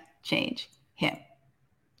can't change him.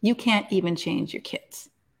 You can't even change your kids.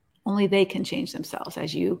 Only they can change themselves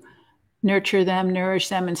as you nurture them, nourish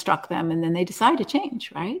them, instruct them, and then they decide to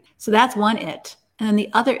change, right? So that's one it. And then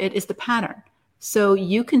the other it is the pattern. So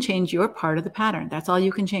you can change your part of the pattern. That's all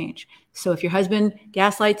you can change. So if your husband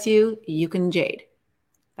gaslights you, you can J.A.D E.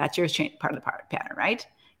 That's your part of the pattern, right?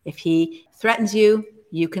 If he threatens you,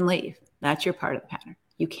 you can leave. That's your part of the pattern.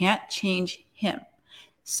 You can't change him.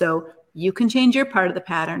 So you can change your part of the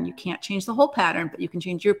pattern. You can't change the whole pattern, but you can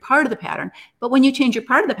change your part of the pattern. But when you change your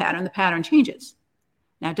part of the pattern changes.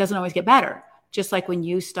 Now, it doesn't always get better. Just like when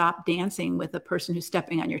you stop dancing with a person who's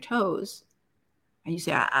stepping on your toes, and you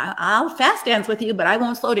say, I'll fast dance with you, but I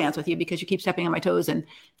won't slow dance with you because you keep stepping on my toes and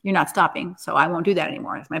you're not stopping. So I won't do that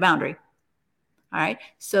anymore. That's my boundary. All right.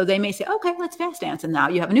 So they may say, okay, let's fast dance. And now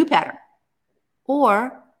you have a new pattern.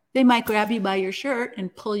 Or they might grab you by your shirt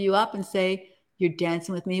and pull you up and say, you're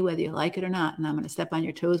dancing with me whether you like it or not. And I'm going to step on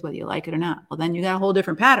your toes whether you like it or not. Well, then you got a whole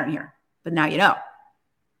different pattern here. But now you know.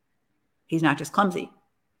 He's not just clumsy.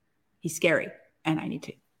 He's scary. And I need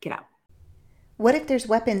to get out. What if there's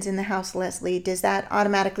weapons in the house, Leslie? Does that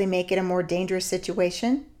automatically make it a more dangerous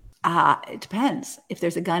situation? It depends. If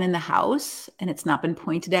there's a gun in the house and it's not been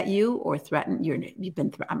pointed at you or threatened,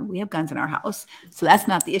 we have guns in our house. So that's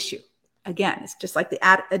not the issue. Again, it's just like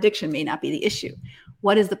the addiction may not be the issue.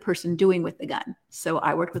 What is the person doing with the gun? So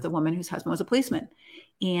I worked with a woman whose husband was a policeman.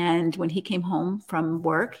 And when he came home from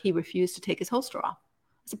work, he refused to take his holster off.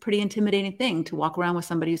 It's a pretty intimidating thing to walk around with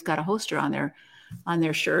somebody who's got a holster on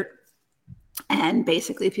their shirt. And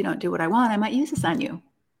basically, if you don't do what I want, I might use this on you.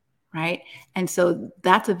 Right. And so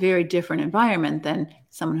that's a very different environment than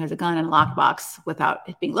someone who has a gun in a lockbox without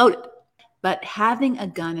it being loaded. But having a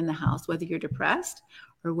gun in the house, whether you're depressed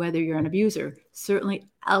or whether you're an abuser certainly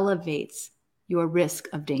elevates your risk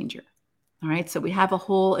of danger. All right. So we have a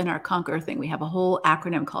whole, in our Conquer thing, we have a whole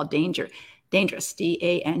acronym called dangerous, DANGEROUS.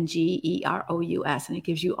 And it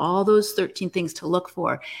gives you all those 13 things to look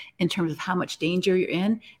for in terms of how much danger you're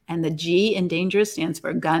in. And the G in dangerous stands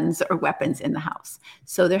for guns or weapons in the house.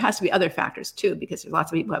 So there has to be other factors too, because there's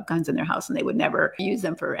lots of people who have guns in their house and they would never use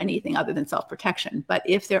them for anything other than self-protection. But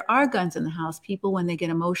if there are guns in the house, people, when they get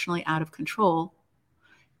emotionally out of control,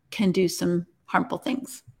 can do some harmful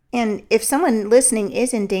things. And if someone listening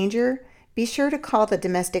is in danger, be sure to call the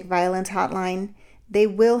domestic violence hotline. They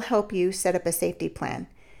will help you set up a safety plan.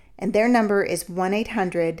 And their number is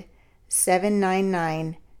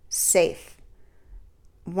 1-800-799-SAFE.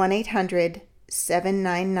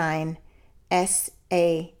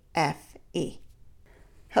 1-800-799-SAFE.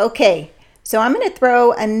 Okay, so I'm going to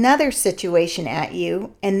throw another situation at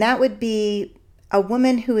you, and that would be a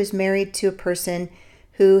woman who is married to a person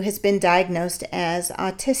who has been diagnosed as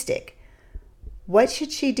autistic. What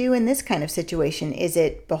should she do in this kind of situation? Is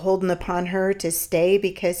it beholden upon her to stay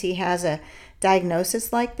because he has a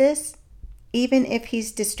diagnosis like this, even if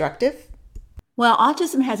he's destructive? Well,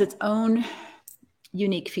 autism has its own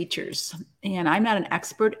unique features. And I'm not an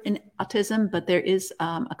expert in autism, but there is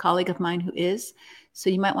a colleague of mine who is. So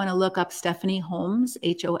you might want to look up Stephanie Holmes,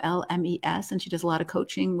 Holmes, and she does a lot of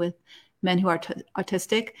coaching with men who are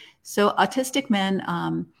autistic. So autistic men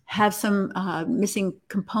have some missing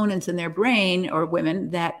components in their brain, or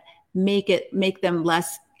women, that make them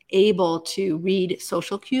less able to read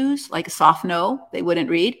social cues, like a soft no, they wouldn't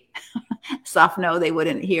read. Soft no, they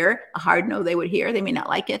wouldn't hear. A hard no, they would hear. They may not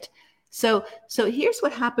like it. So here's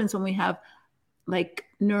what happens when we have like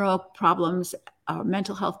neuro problems,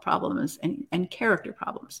 mental health problems, and character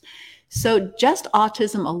problems. So just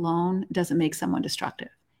autism alone doesn't make someone destructive.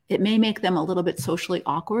 It may make them a little bit socially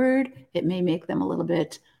awkward. It may make them a little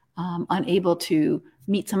bit unable to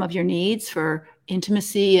meet some of your needs for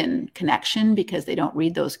intimacy and connection because they don't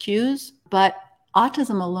read those cues. But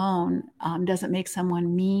autism alone doesn't make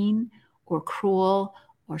someone mean or cruel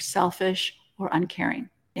or selfish or uncaring.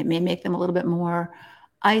 It may make them a little bit more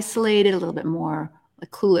isolated, a little bit more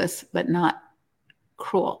clueless, but not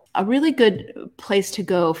cruel. A really good place to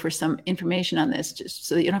go for some information on this, just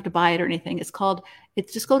so that you don't have to buy it or anything, just go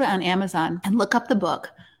on Amazon and look up the book,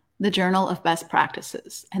 The Journal of Best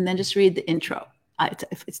Practices, and then just read the intro.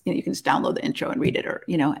 You can just download the intro and read it,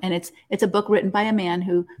 and it's a book written by a man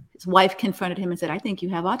who, his wife confronted him and said, "I think you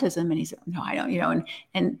have autism." And he said, "No, I don't,"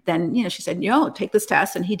 and then, she said, "Take this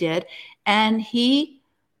test." And he did. And he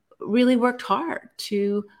really worked hard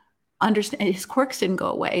to understand. His quirks didn't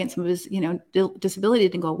go away, and some of his, disability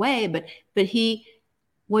didn't go away, but he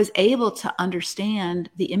was able to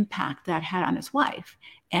understand the impact that had on his wife,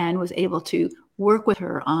 and was able to work with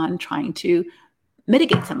her on trying to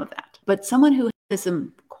mitigate some of that. But someone who has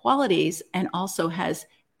some qualities and also has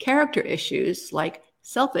character issues like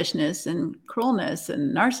selfishness and cruelness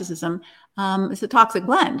and narcissism is a toxic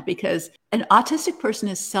blend, because an autistic person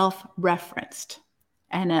is self-referenced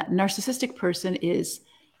and a narcissistic person is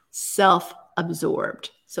self-absorbed.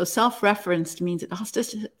 So self-referenced means that the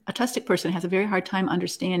autistic person has a very hard time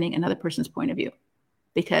understanding another person's point of view,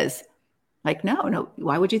 because no,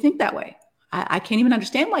 why would you think that way? I can't even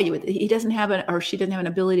understand why you would. He doesn't have she doesn't have an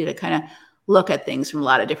ability to kind of look at things from a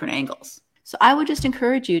lot of different angles. So I would just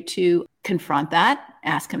encourage you to confront that,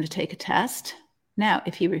 ask him to take a test. Now,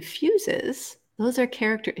 if he refuses, those are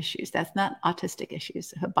character issues. That's not autistic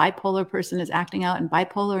issues. If a bipolar person is acting out in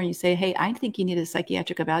bipolar and you say, "Hey, I think you need a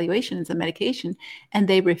psychiatric evaluation and some medication," and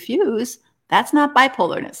they refuse, that's not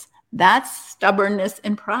bipolarness. That's stubbornness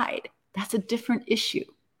and pride. That's a different issue.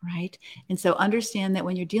 Right? And so understand that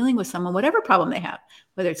when you're dealing with someone, whatever problem they have,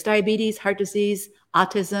 whether it's diabetes, heart disease,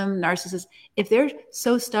 autism, narcissism, if they're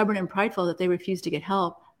so stubborn and prideful that they refuse to get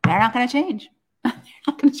help, they're not going to change. They're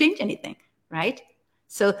not going to change anything, right?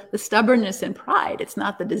 So the stubbornness and pride, it's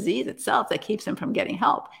not the disease itself that keeps them from getting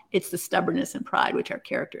help. It's the stubbornness and pride, which are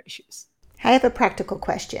character issues. I have a practical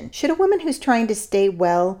question. Should a woman who's trying to stay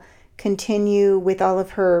well continue with all of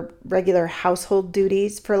her regular household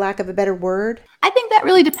duties, for lack of a better word? I think that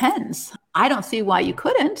really depends. I don't see why you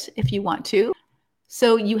couldn't if you want to.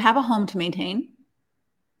 So you have a home to maintain,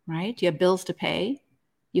 right? You have bills to pay.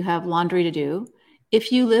 You have laundry to do.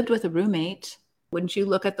 If you lived with a roommate, wouldn't you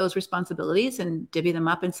look at those responsibilities and divvy them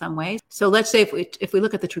up in some way? So let's say if we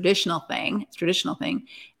look at the traditional thing,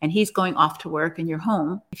 and he's going off to work and you're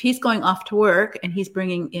home. If he's going off to work and he's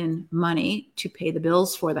bringing in money to pay the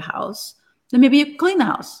bills for the house, then maybe you clean the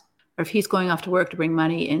house. Or if he's going off to work to bring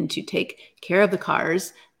money in to take care of the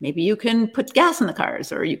cars, maybe you can put gas in the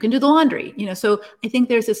cars, or you can do the laundry. So I think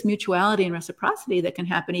there's this mutuality and reciprocity that can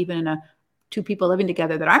happen even in two people living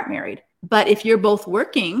together that aren't married. But if you're both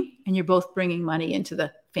working and you're both bringing money into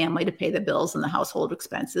the family to pay the bills and the household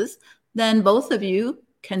expenses, then both of you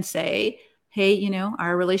can say, hey,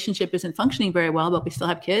 our relationship isn't functioning very well, but we still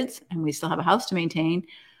have kids and we still have a house to maintain.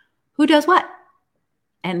 Who does what?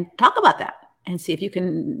 And talk about that and see if you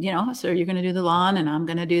can, so you're going to do the lawn and I'm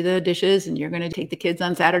going to do the dishes, and you're going to take the kids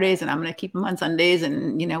on Saturdays and I'm going to keep them on Sundays,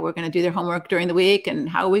 and, we're going to do their homework during the week. And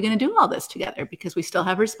how are we going to do all this together? Because we still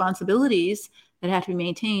have responsibilities that have to be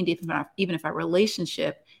maintained, even if our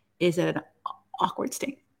relationship is at an awkward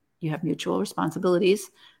state. You have mutual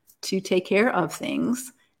responsibilities to take care of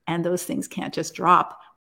things, and those things can't just drop.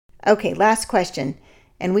 Okay, last question.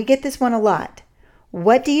 And we get this one a lot.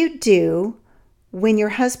 What do you do when your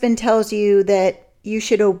husband tells you that you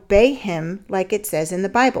should obey him like it says in the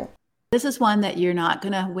Bible? This is one that you're not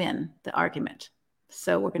going to win the argument.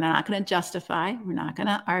 So we're not going to justify. We're not going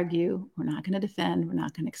to argue. We're not going to defend. We're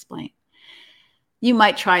not going to explain. You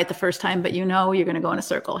might try it the first time, but you're going to go in a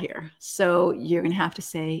circle here. So you're going to have to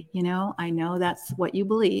say, I know that's what you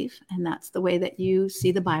believe, and that's the way that you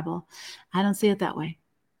see the Bible. I don't see it that way,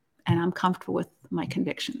 and I'm comfortable with my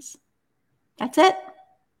convictions. That's it.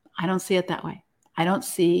 I don't see it that way. I don't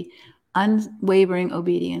see unwavering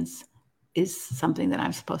obedience is something that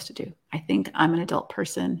I'm supposed to do. I think I'm an adult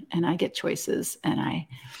person and I get choices, and I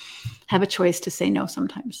have a choice to say no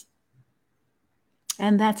sometimes.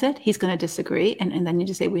 And that's it. He's going to disagree. And then you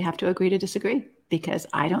just say, we have to agree to disagree, because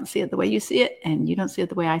I don't see it the way you see it and you don't see it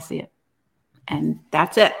the way I see it. And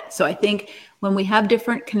that's it. So I think when we have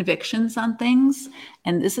different convictions on things,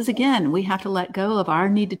 and this is, again, we have to let go of our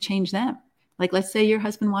need to change them. Like, let's say your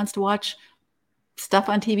husband wants to watch stuff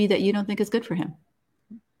on TV that you don't think is good for him,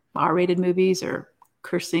 R-rated movies or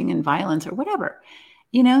cursing and violence or whatever.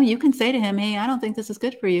 You can say to him, hey, I don't think this is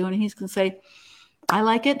good for you. And he's going to say, I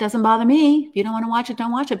like it. Doesn't bother me. If you don't want to watch it,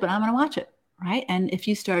 don't watch it, but I'm going to watch it. Right. And if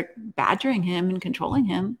you start badgering him and controlling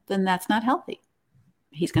him, then that's not healthy.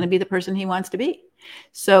 He's going to be the person he wants to be.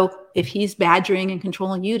 So if he's badgering and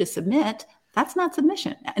controlling you to submit, that's not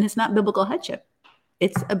submission, and it's not biblical headship.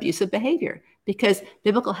 It's abusive behavior, because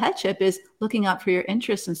biblical headship is looking out for your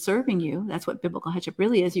interests and serving you. That's what biblical headship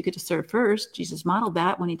really is. You get to serve first. Jesus modeled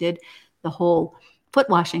that when he did the whole foot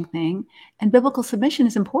washing thing. And biblical submission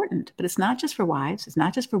is important, but it's not just for wives. It's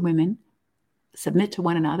not just for women. Submit to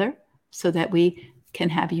one another so that we can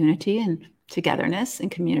have unity and togetherness and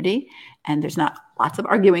community. And there's not lots of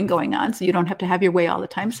arguing going on, so you don't have to have your way all the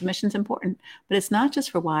time. Submission is important, but it's not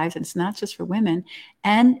just for wives, and it's not just for women.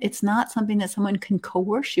 And it's not something that someone can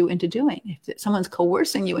coerce you into doing. If someone's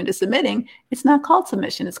coercing you into submitting, it's not called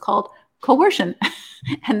submission. It's called coercion.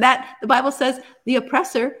 And that the Bible says the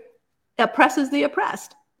oppressor oppresses the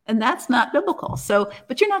oppressed. And that's not biblical. So,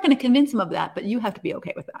 but you're not going to convince them of that, but you have to be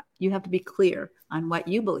okay with that. You have to be clear on what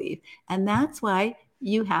you believe. And that's why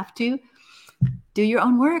you have to do your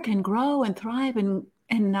own work and grow and thrive, and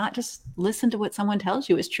not just listen to what someone tells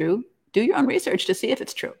you is true. Do your own research to see if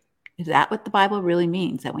it's true. Is that what the Bible really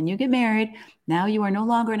means? That when you get married, now you are no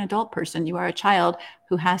longer an adult person. You are a child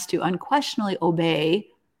who has to unquestionably obey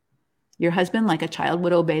your husband like a child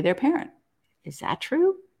would obey their parent. Is that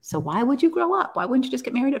true? So why would you grow up? Why wouldn't you just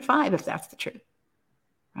get married at 5 if that's the truth?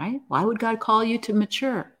 Right? Why would God call you to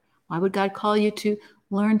mature? Why would God call you to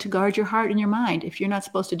learn to guard your heart and your mind if you're not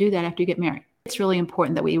supposed to do that after you get married? It's really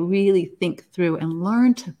important that we really think through and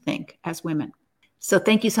learn to think as women. So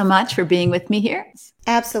thank you so much for being with me here.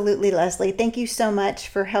 Absolutely, Leslie. Thank you so much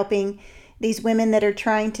for helping these women that are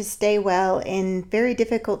trying to stay well in very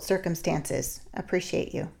difficult circumstances.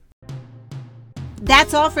 Appreciate you.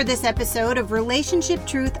 That's all for this episode of Relationship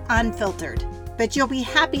Truth Unfiltered. But you'll be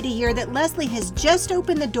happy to hear that Leslie has just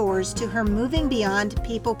opened the doors to her Moving Beyond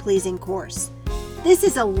People-Pleasing course. This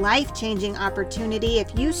is a life-changing opportunity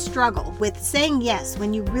if you struggle with saying yes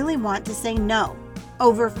when you really want to say no,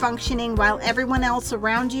 over-functioning while everyone else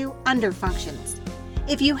around you under-functions,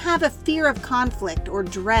 if you have a fear of conflict or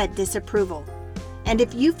dread disapproval, and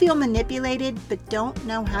if you feel manipulated but don't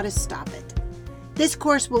know how to stop it. This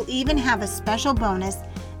course will even have a special bonus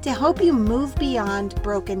to help you move beyond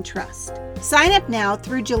broken trust. Sign up now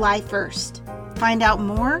through July 1st. Find out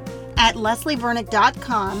more at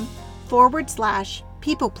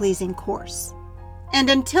leslievernick.com/people-pleasing course. And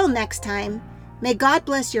until next time, may God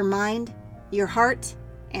bless your mind, your heart,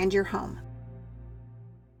 and your home.